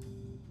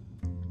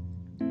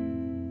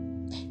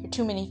 There are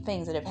too many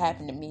things that have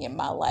happened to me in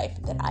my life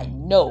that I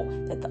know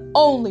that the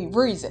only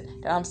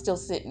reason that I'm still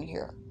sitting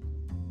here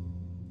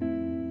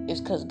is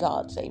because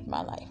God saved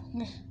my life.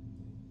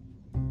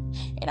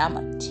 And I'm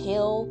going to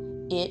tell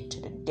it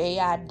to the day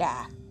I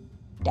die.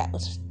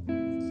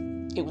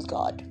 It was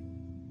God.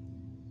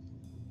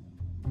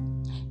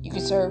 You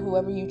can serve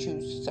whoever you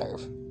choose to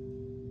serve.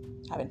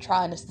 I've been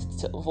trying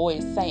to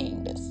avoid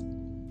saying this,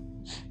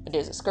 but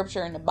there's a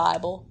scripture in the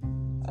Bible,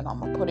 and I'm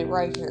going to put it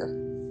right here.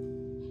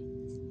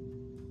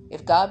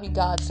 If God be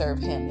God, serve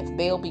him. If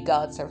Baal be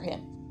God, serve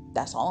him.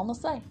 That's all I'm going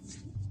to say.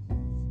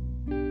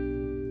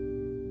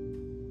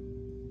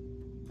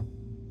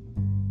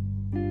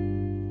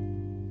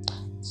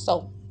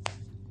 So,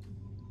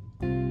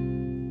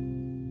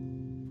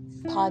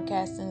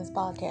 podcasting is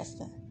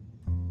podcasting.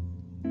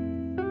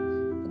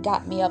 It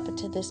got me up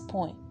until this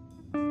point.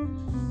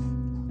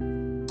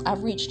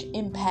 I've reached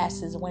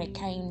impasses when it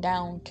came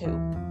down to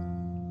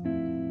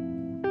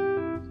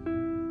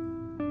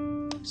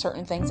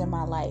certain things in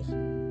my life.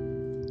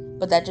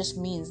 But that just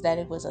means that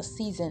it was a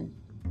season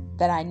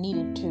that I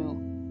needed to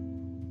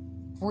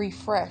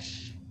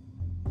refresh,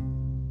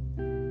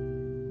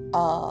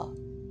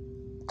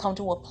 come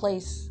to a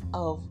place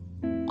of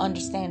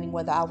understanding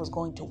whether I was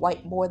going to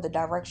whiteboard the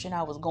direction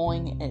I was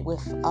going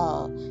with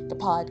the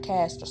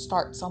podcast, or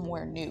start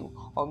somewhere new,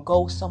 or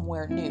go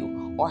somewhere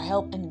new, or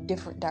help in a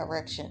different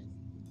direction.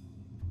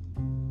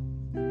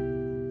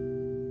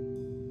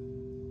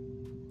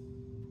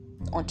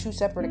 On 2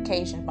 separate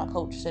occasions, my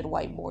coach said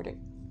whiteboard it.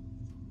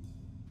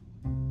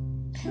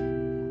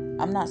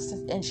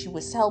 And she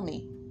would tell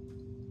me,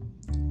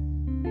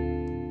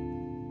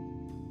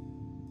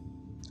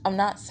 I'm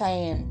not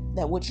saying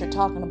that what you're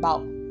talking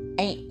about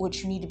ain't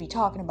what you need to be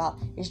talking about.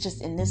 It's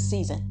just in this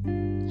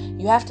season.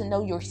 You have to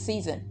know your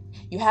season.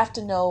 You have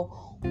to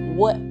know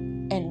what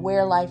and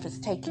where life is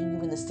taking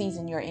you in the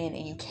season you're in.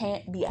 And you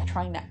can't be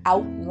trying to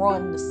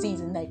outrun the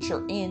season that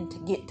you're in to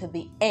get to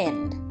the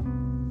end.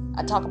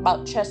 I talk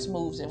about chess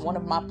moves in one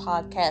of my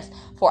podcasts,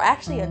 for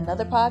actually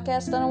another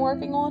podcast that I'm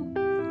working on.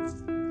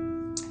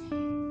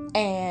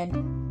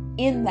 And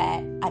in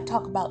that, I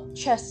talk about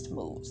chess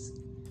moves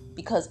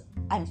because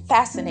I'm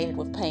fascinated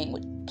with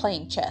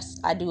playing chess.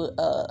 I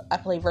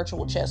play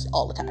virtual chess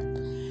all the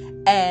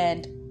time.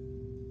 And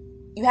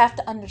you have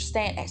to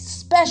understand,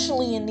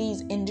 especially in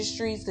these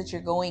industries that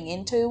you're going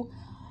into,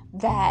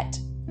 that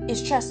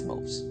it's chess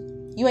moves.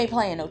 You ain't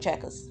playing no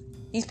checkers.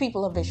 These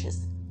people are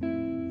vicious.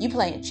 You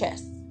playing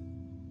chess.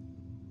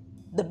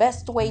 The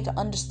best way to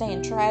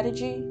understand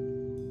strategy,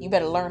 you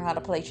better learn how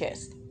to play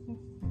chess.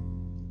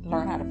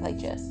 Learn how to play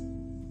chess.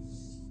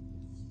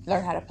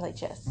 Learn how to play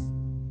chess.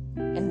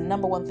 And the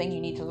number one thing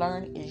you need to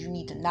learn is you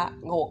need to not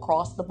go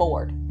across the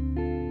board,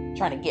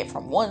 trying to get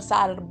from one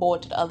side of the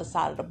board to the other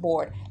side of the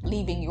board,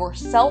 leaving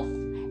yourself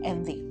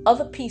and the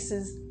other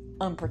pieces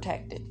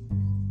unprotected.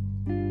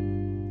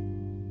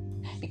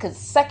 Because the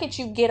second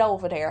you get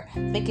over there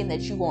thinking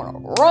that you're going to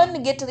run to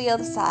get to the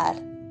other side,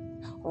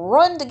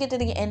 run to get to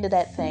the end of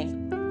that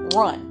thing,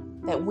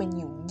 run. That when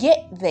you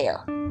get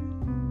there,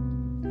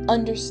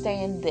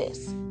 understand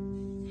this,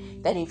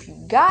 that if you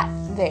got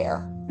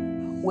there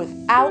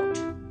without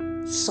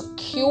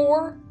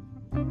secure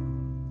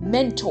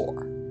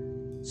mentor,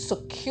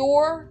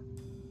 secure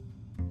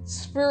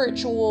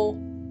spiritual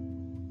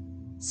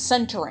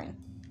centering,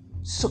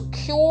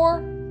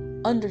 secure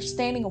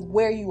understanding of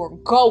where you are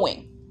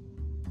going,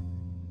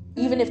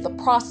 even if the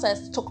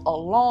process took a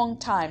long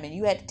time and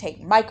you had to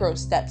take micro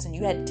steps and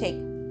you had to take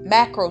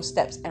macro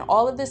steps and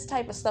all of this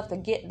type of stuff to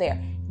get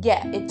there.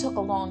 Yeah, it took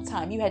a long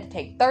time. You had to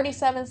take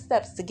 37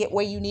 steps to get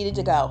where you needed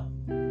to go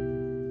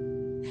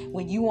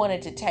when you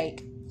wanted to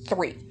take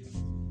 3.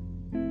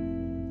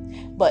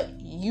 But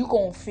you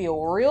gonna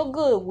feel real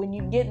good when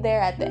you get there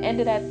at the end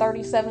of that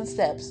 37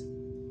 steps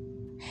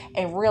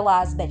and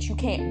realize that you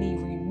can't be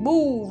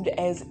removed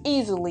as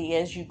easily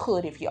as you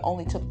could if you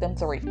only took them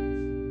 3.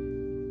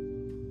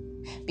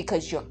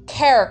 Because your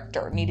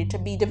character needed to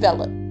be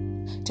developed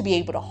to be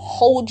able to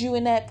hold you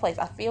in that place.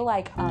 I feel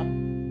like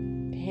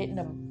I'm hitting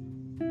a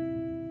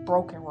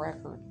broken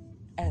record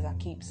as I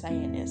keep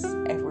saying this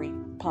every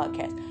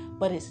podcast,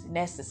 but it's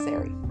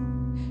necessary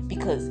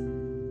because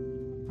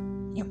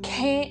you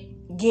can't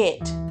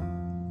get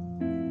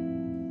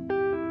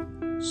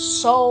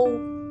so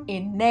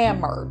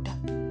enamored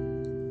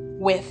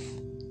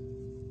with,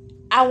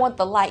 I want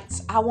the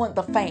lights, I want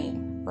the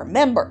fame.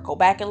 Remember, go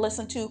back and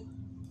listen to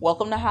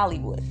Welcome to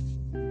Hollywood,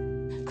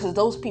 because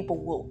those people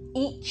will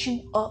eat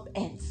you up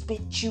and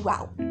spit you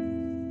out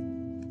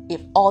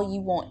if all you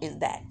want is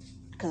that.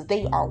 Because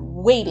they are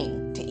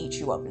waiting to eat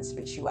you up and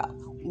spit you out,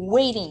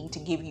 waiting to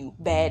give you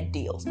bad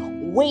deals,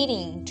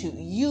 waiting to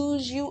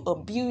use you,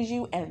 abuse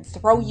you, and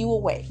throw you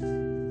away.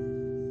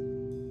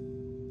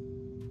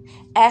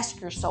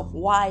 Ask yourself,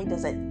 why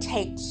does it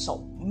take so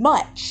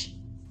much?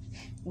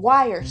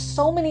 Why are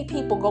so many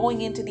people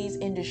going into these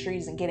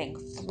industries and getting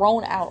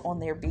thrown out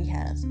on their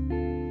behalves?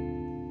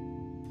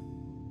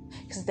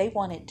 Because they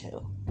wanted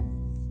to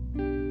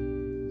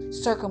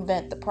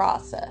circumvent the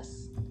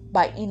process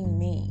by any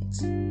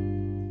means.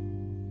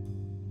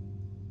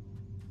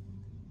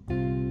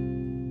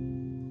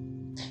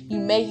 You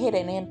may hit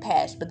an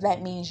impasse, but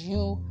that means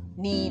you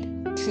need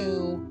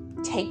to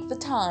take the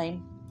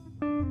time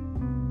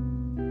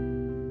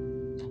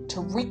to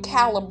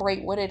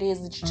recalibrate what it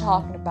is that you're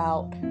talking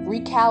about,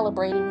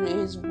 recalibrate what it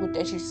is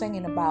that you're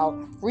singing about,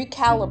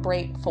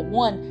 recalibrate, for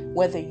one,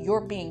 whether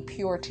you're being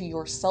pure to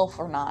yourself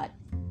or not.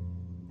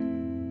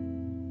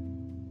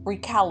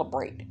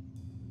 Recalibrate.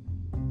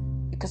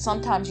 Because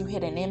sometimes you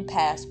hit an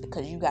impasse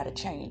because you got to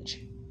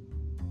change.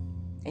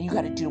 And you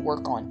got to do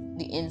work on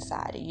the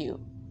inside of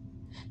you.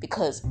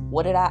 Because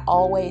what did I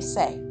always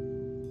say?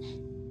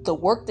 The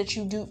work that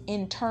you do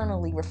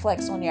internally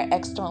reflects on your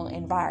external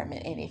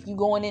environment. And if you're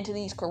going into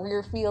these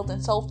career fields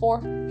and so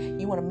forth,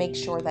 you want to make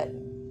sure that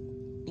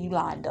you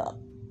lined up.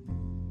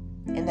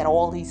 And that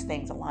all these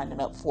things are lining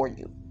up for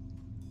you.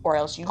 Or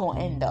else you're going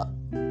to end up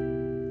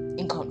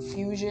in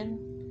confusion.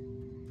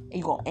 And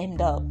you're going to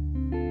end up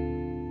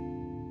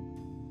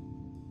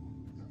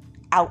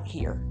out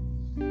here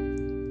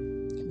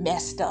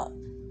messed up.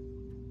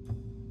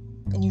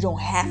 And you don't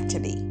have to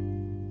be.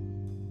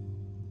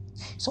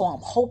 So I'm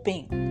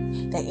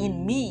hoping that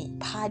in me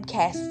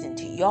podcasting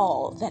to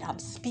y'all, that I'm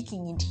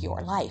speaking into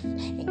your life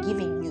and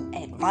giving you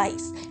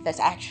advice that's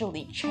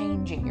actually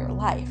changing your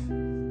life.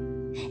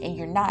 And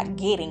you're not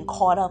getting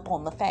caught up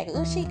on the fact,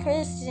 oh, she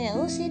Christian,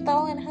 oh, she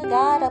throwing her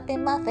God up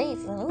in my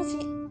face, and oh,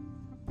 she...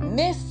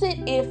 Miss it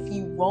if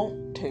you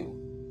want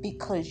to,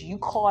 because you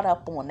caught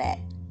up on that.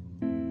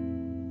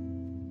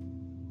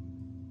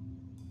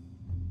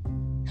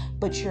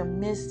 But you're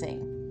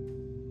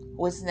missing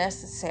what's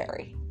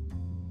necessary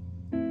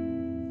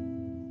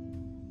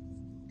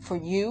for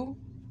you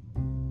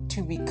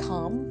to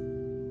become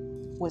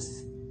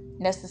what's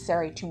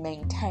necessary to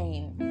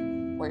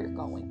maintain where you're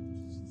going.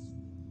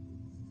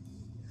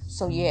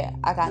 So yeah,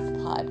 I got the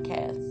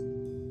podcast.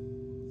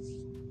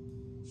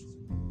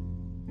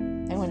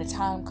 And when the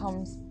time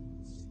comes,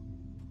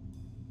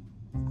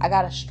 I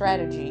got a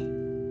strategy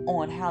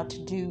on how to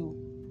do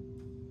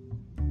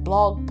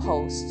blog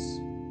posts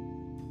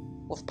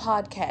with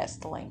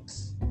podcast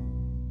links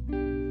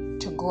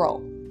to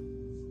grow.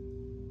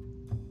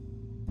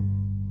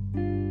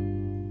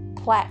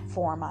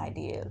 Platform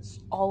ideas,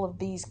 all of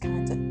these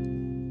kinds of,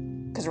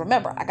 because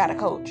remember, I got a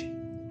coach.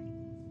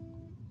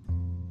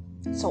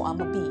 So I'm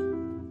going to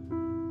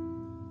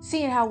be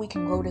seeing how we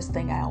can grow this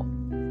thing out.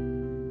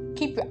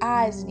 Keep your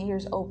eyes and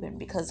ears open,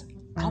 because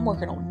I'm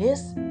working on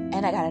this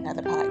and I got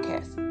another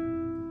podcast.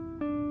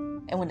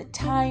 And when the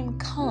time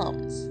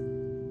comes,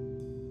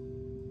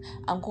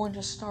 I'm going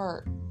to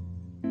start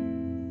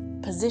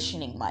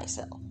positioning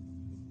myself.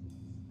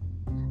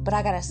 But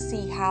I got to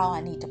see how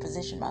I need to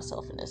position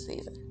myself in this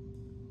season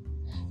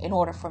in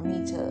order for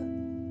me to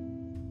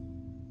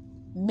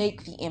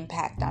make the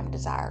impact I'm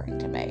desiring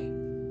to make.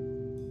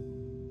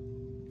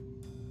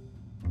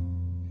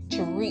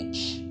 To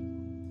reach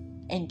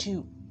and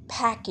to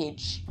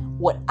package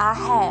what I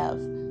have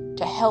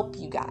to help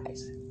you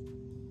guys.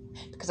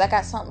 Because I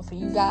got something for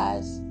you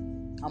guys.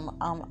 I'm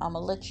going to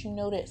let you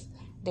know this.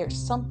 There's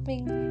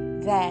something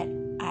that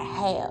I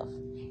have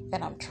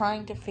that I'm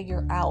trying to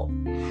figure out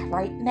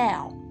right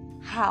now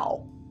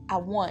how I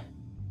want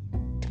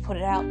to put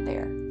it out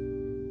there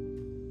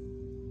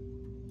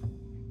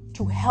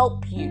to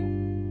help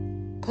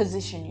you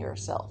position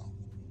yourself,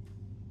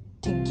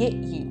 to get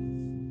you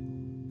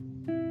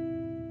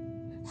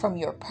from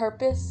your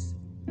purpose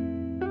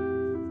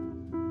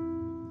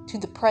to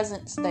the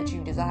presence that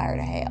you desire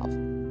to have.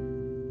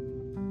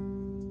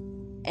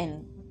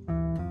 And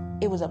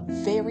it was a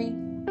very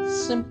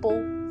simple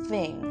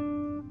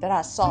thing that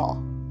I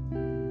saw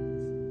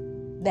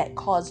that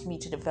caused me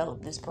to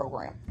develop this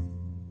program.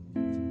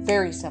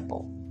 Very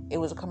simple. It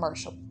was a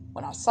commercial.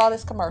 When I saw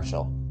this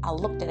commercial, I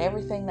looked at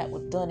everything that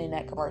was done in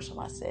that commercial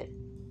and I said,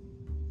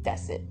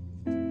 that's it.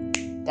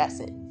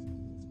 That's it.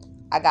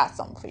 I got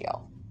something for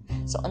y'all.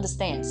 So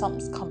understand,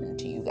 something's coming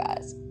to you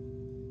guys.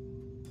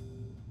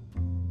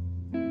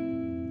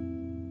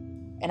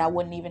 And I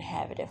wouldn't even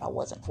have it if I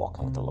wasn't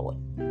walking with the Lord.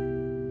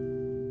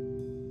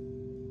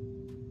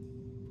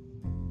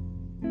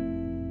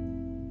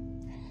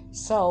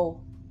 So,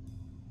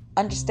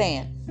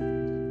 understand,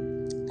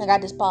 I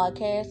got this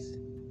podcast,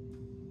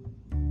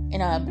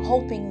 and I'm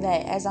hoping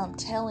that as I'm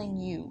telling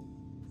you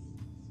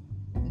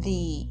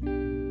the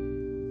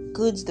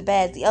goods, the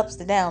bads, the ups,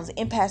 the downs, the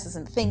impasses,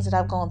 and the things that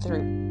I've gone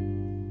through,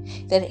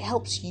 that it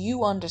helps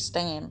you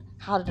understand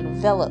how to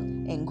develop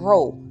and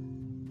grow.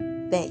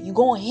 That you're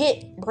going to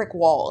hit brick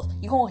walls.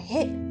 You're going to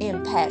hit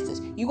impasses.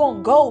 You're going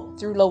to go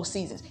through low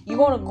seasons. You're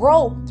going to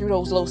grow through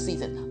those low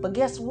seasons. But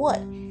guess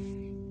what?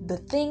 The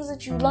things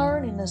that you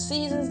learned in the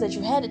seasons that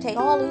you had to take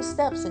all these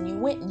steps and you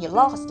went and you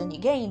lost and you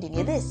gained and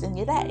you this and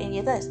you that and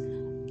you this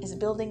is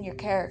building your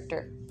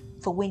character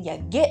for when you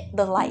get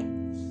the light.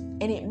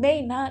 And it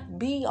may not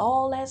be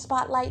all that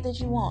spotlight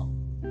that you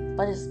want,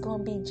 but it's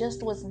going to be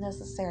just what's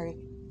necessary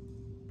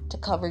to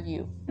cover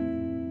you.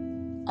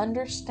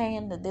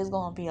 Understand that there's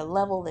going to be a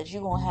level that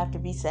you're going to have to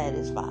be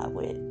satisfied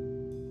with.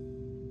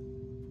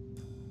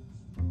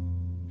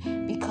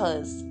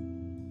 Because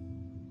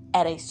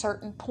at a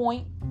certain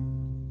point,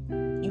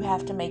 you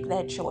have to make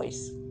that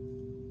choice.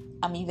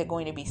 I'm either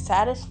going to be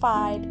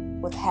satisfied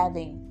with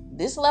having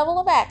this level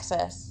of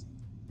access,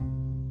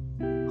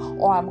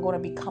 or I'm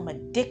going to become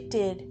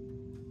addicted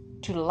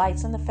to the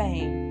lights and the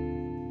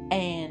fame,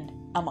 and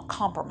I'm going to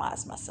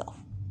compromise myself.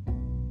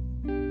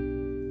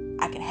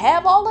 I can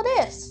have all of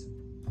this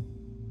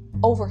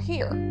over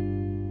here,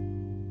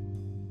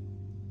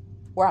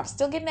 where I'm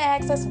still getting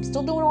access, I'm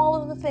still doing all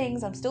of the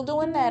things, I'm still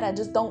doing that, I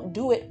just don't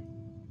do it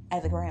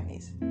at the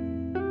Grammys.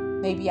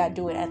 Maybe I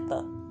do it at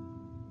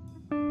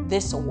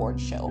this award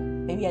show.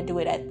 Maybe I do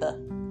it at the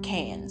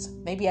Cannes.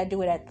 Maybe I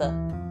do it at the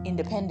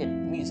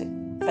Independent Music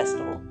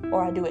Festival,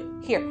 or I do it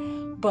here.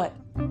 But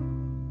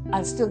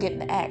I'm still getting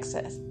the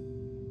access.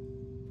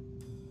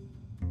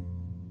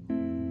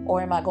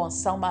 Or am I going to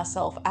sell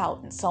myself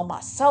out and sell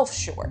myself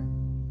short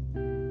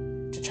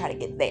to try to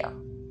get there?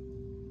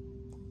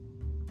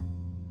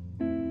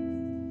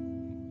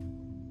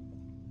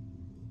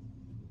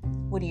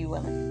 What are you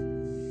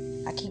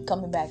women? I keep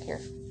coming back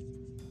here.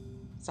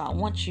 So I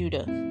want you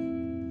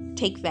to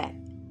take that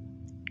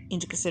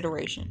into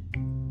consideration.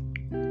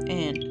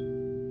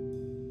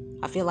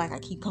 And I feel like I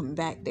keep coming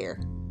back there,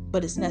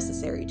 but it's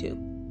necessary to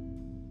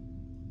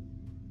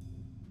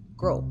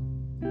grow.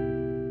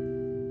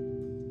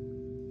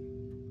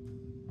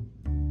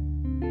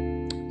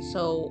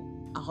 So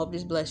I hope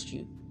this blessed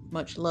you.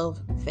 Much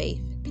love,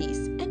 faith,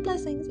 peace, and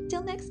blessings.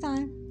 Until next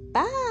time.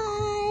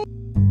 Bye.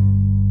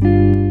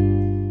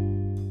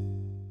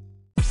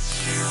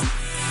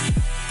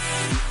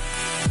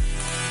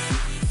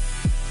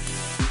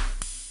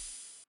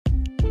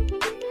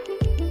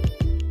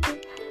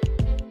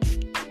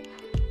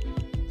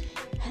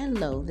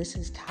 Hello, this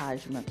is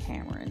Taj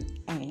McCameron,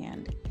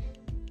 and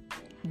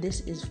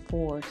this is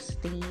for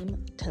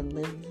STEAM to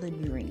Live the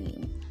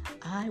Dream.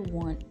 I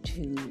want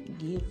to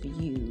give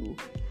you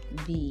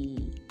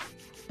the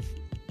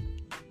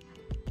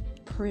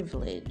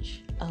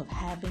privilege of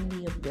having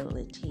the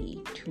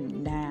ability to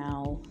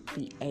now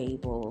be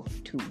able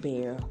to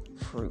bear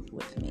fruit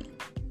with me.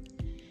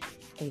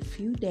 A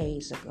few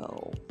days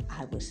ago,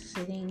 I was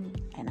sitting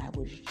and I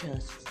was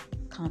just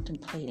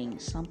contemplating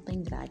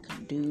something that I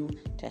could do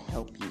to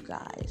help you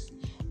guys,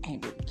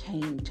 and it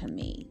came to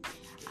me.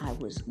 I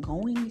was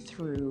going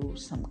through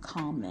some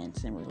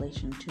comments in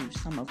relation to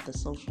some of the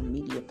social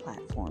media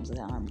platforms that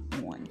I'm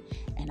on,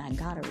 and I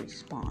got a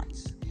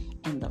response.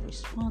 And the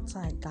response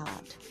I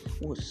got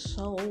was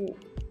so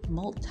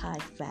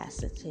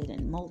multifaceted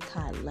and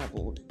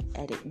multi-leveled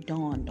that it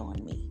dawned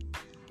on me.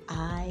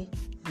 I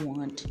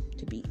want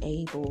to be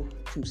able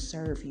to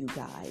serve you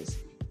guys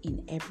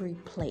in every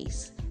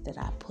place that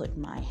I put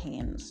my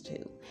hands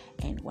to.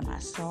 And when I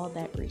saw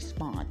that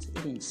response,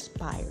 it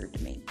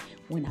inspired me.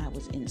 When I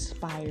was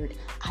inspired,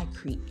 I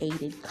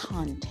created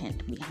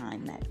content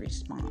behind that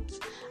response.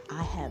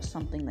 I have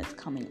something that's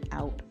coming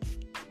out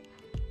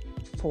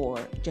for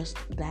just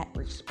that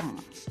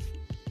response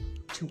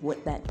to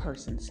what that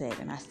person said.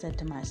 And I said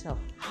to myself,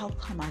 how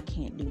come I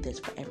can't do this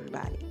for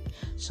everybody?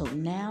 So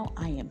now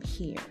I am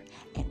here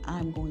and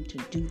I'm going to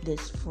do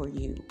this for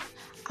you.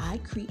 I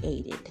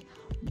created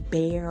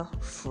Bear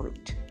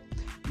Fruit.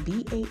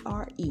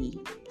 B-A-R-E,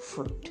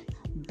 fruit.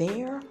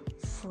 Bear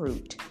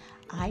Fruit.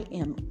 I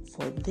am,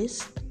 for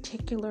this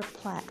particular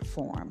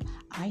platform,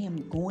 I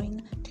am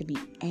going to be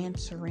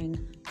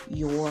answering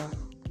your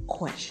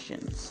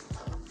questions.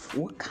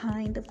 What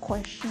kind of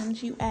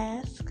questions, you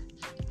ask?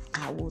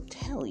 I will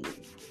tell you.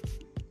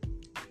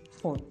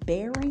 For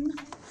bearing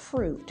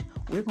fruit,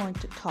 we're going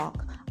to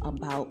talk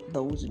about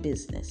those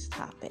business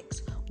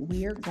topics.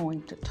 We're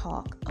going to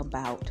talk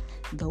about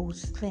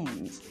those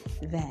things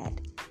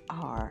that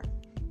are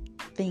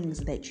things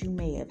that you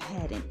may have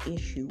had an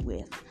issue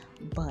with,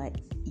 but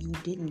you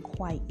didn't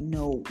quite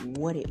know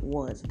what it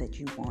was that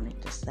you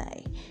wanted to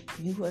say.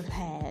 You have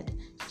had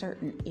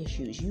certain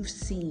issues. You've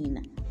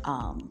seen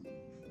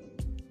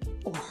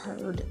or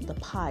heard the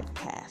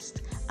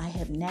podcast. I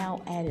have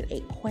now added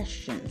a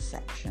question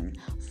section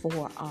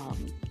for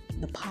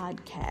the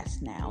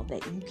podcast now,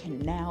 that you can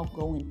now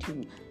go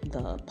into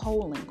the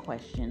polling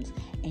questions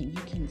and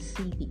you can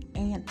see the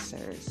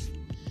answers,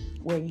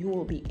 where you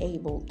will be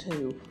able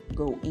to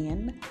go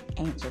in,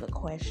 answer the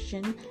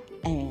question,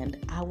 and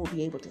I will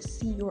be able to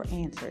see your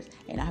answers,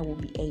 and I will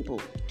be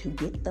able to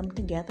get them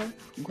together,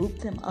 group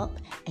them up,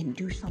 and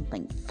do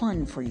something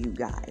fun for you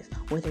guys,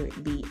 whether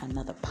it be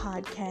another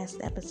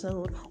podcast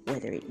episode,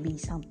 whether it be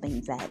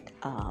something that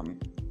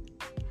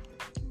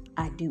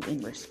I do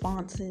in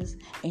responses,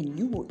 and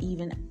you will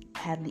even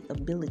have the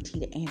ability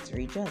to answer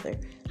each other.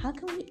 How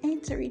can we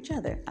answer each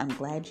other? I'm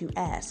glad you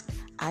asked.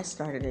 I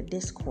started a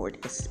Discord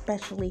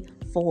especially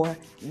for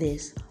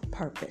this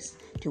purpose,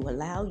 to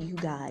allow you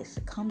guys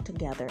to come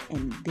together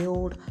and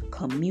build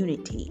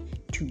community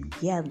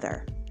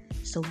together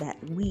so that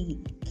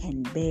we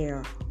can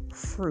bear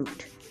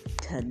fruit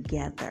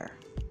together.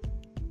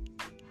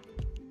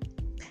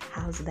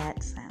 How's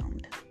that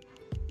sound?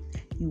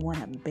 You want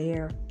to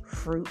bear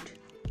fruit?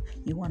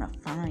 You want to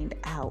find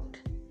out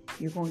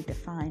You're going to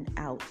find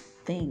out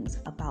things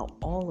about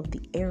all of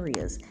the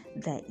areas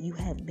that you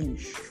have been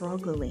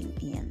struggling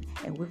in,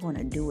 and we're going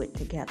to do it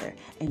together.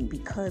 And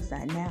because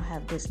I now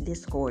have this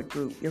Discord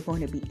group, you're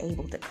going to be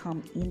able to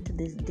come into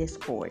this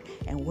Discord.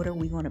 And what are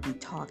we going to be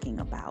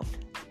talking about?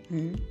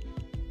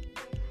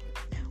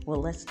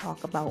 Well, let's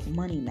talk about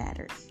money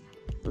matters.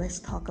 Let's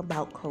talk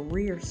about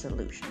career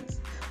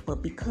solutions.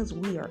 But because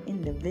we are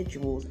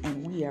individuals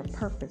and we are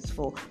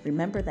purposeful,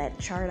 remember that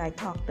chart I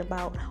talked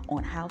about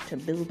on how to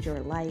build your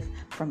life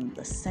from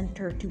the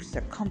center to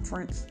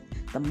circumference,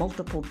 the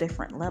multiple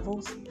different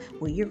levels?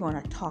 Well, you're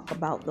going to talk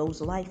about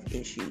those life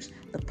issues,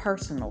 the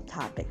personal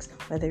topics,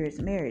 whether it's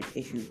marriage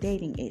issues,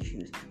 dating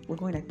issues. We're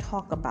going to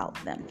talk about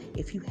them.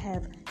 If you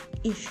have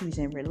issues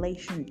in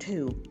relation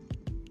to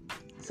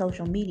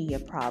social media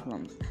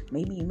problems,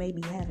 maybe you may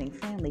be having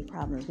family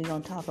problems, we're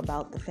going to talk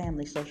about the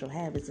family social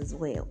habits as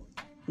well.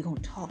 We're going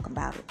to talk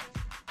about it.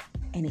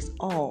 And it's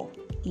all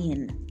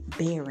in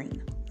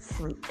bearing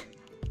fruit.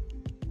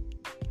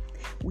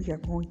 We are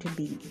going to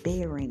be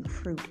bearing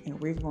fruit, and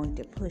we're going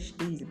to push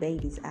these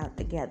babies out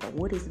together.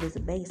 What is this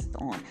based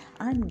on?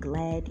 I'm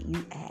glad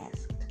you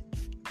asked.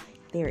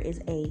 There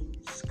is a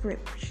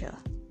scripture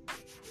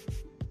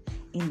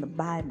in the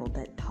Bible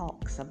that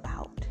talks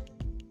about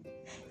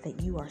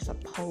that you are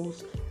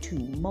supposed to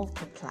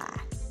multiply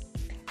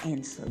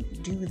and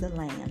subdue the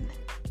land.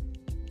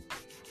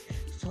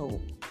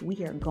 So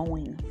we are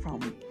going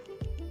from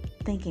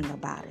thinking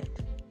about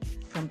it,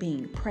 from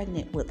being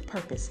pregnant with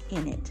purpose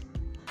in it,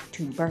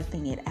 to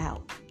birthing it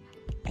out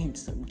and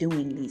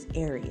subduing these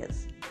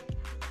areas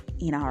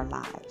in our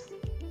lives.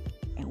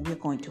 And we're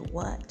going to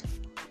what?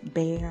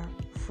 Bear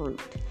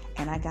fruit.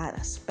 And I got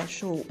a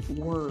special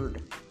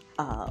word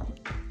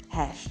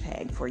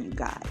hashtag for you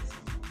guys.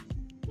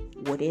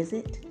 What is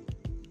it?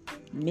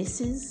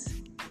 Mrs.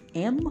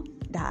 M.R.S.D.E.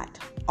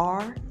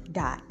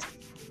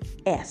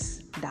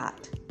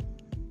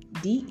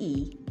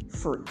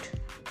 fruit.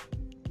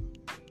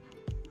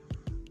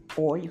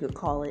 Or you could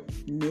call it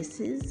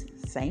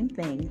Mrs. Same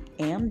thing,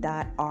 M.R.S.D.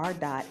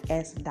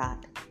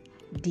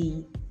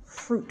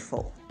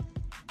 fruitful.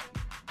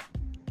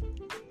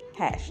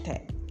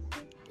 Hashtag.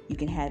 You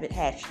can have it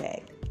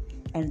hashtag.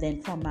 And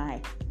then for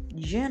my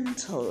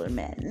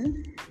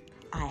gentlemen,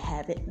 I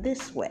have it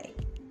this way.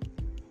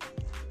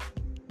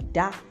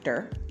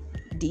 Dr.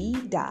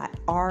 D.R.S.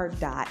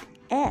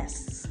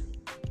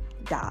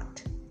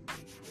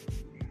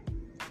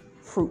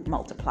 fruit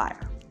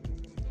multiplier.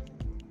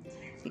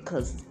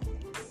 Because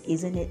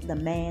isn't it the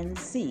man's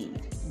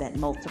seed that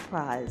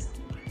multiplies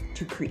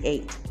to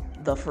create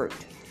the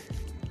fruit?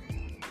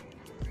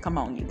 Come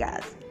on, you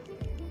guys.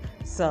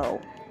 So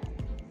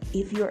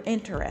if you're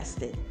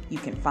interested, you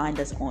can find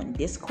us on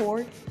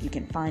Discord, you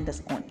can find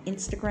us on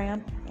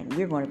Instagram, and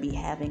we're going to be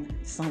having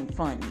some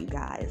fun, you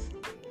guys.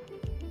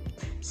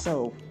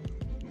 So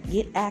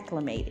get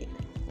acclimated.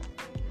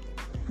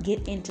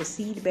 Get into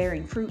Seed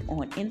Bearing Fruit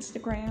on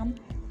Instagram,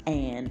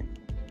 and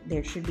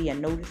there should be a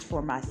notice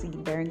for my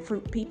Seed Bearing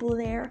Fruit people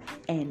there,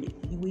 and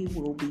we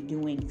will be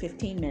doing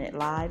 15-minute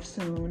live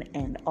soon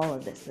and all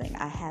of this thing.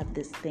 I have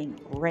this thing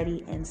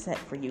ready and set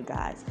for you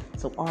guys.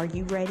 So are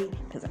you ready?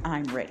 Because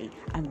I'm ready.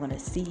 I'm going to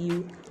see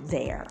you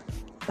there.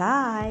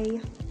 Bye.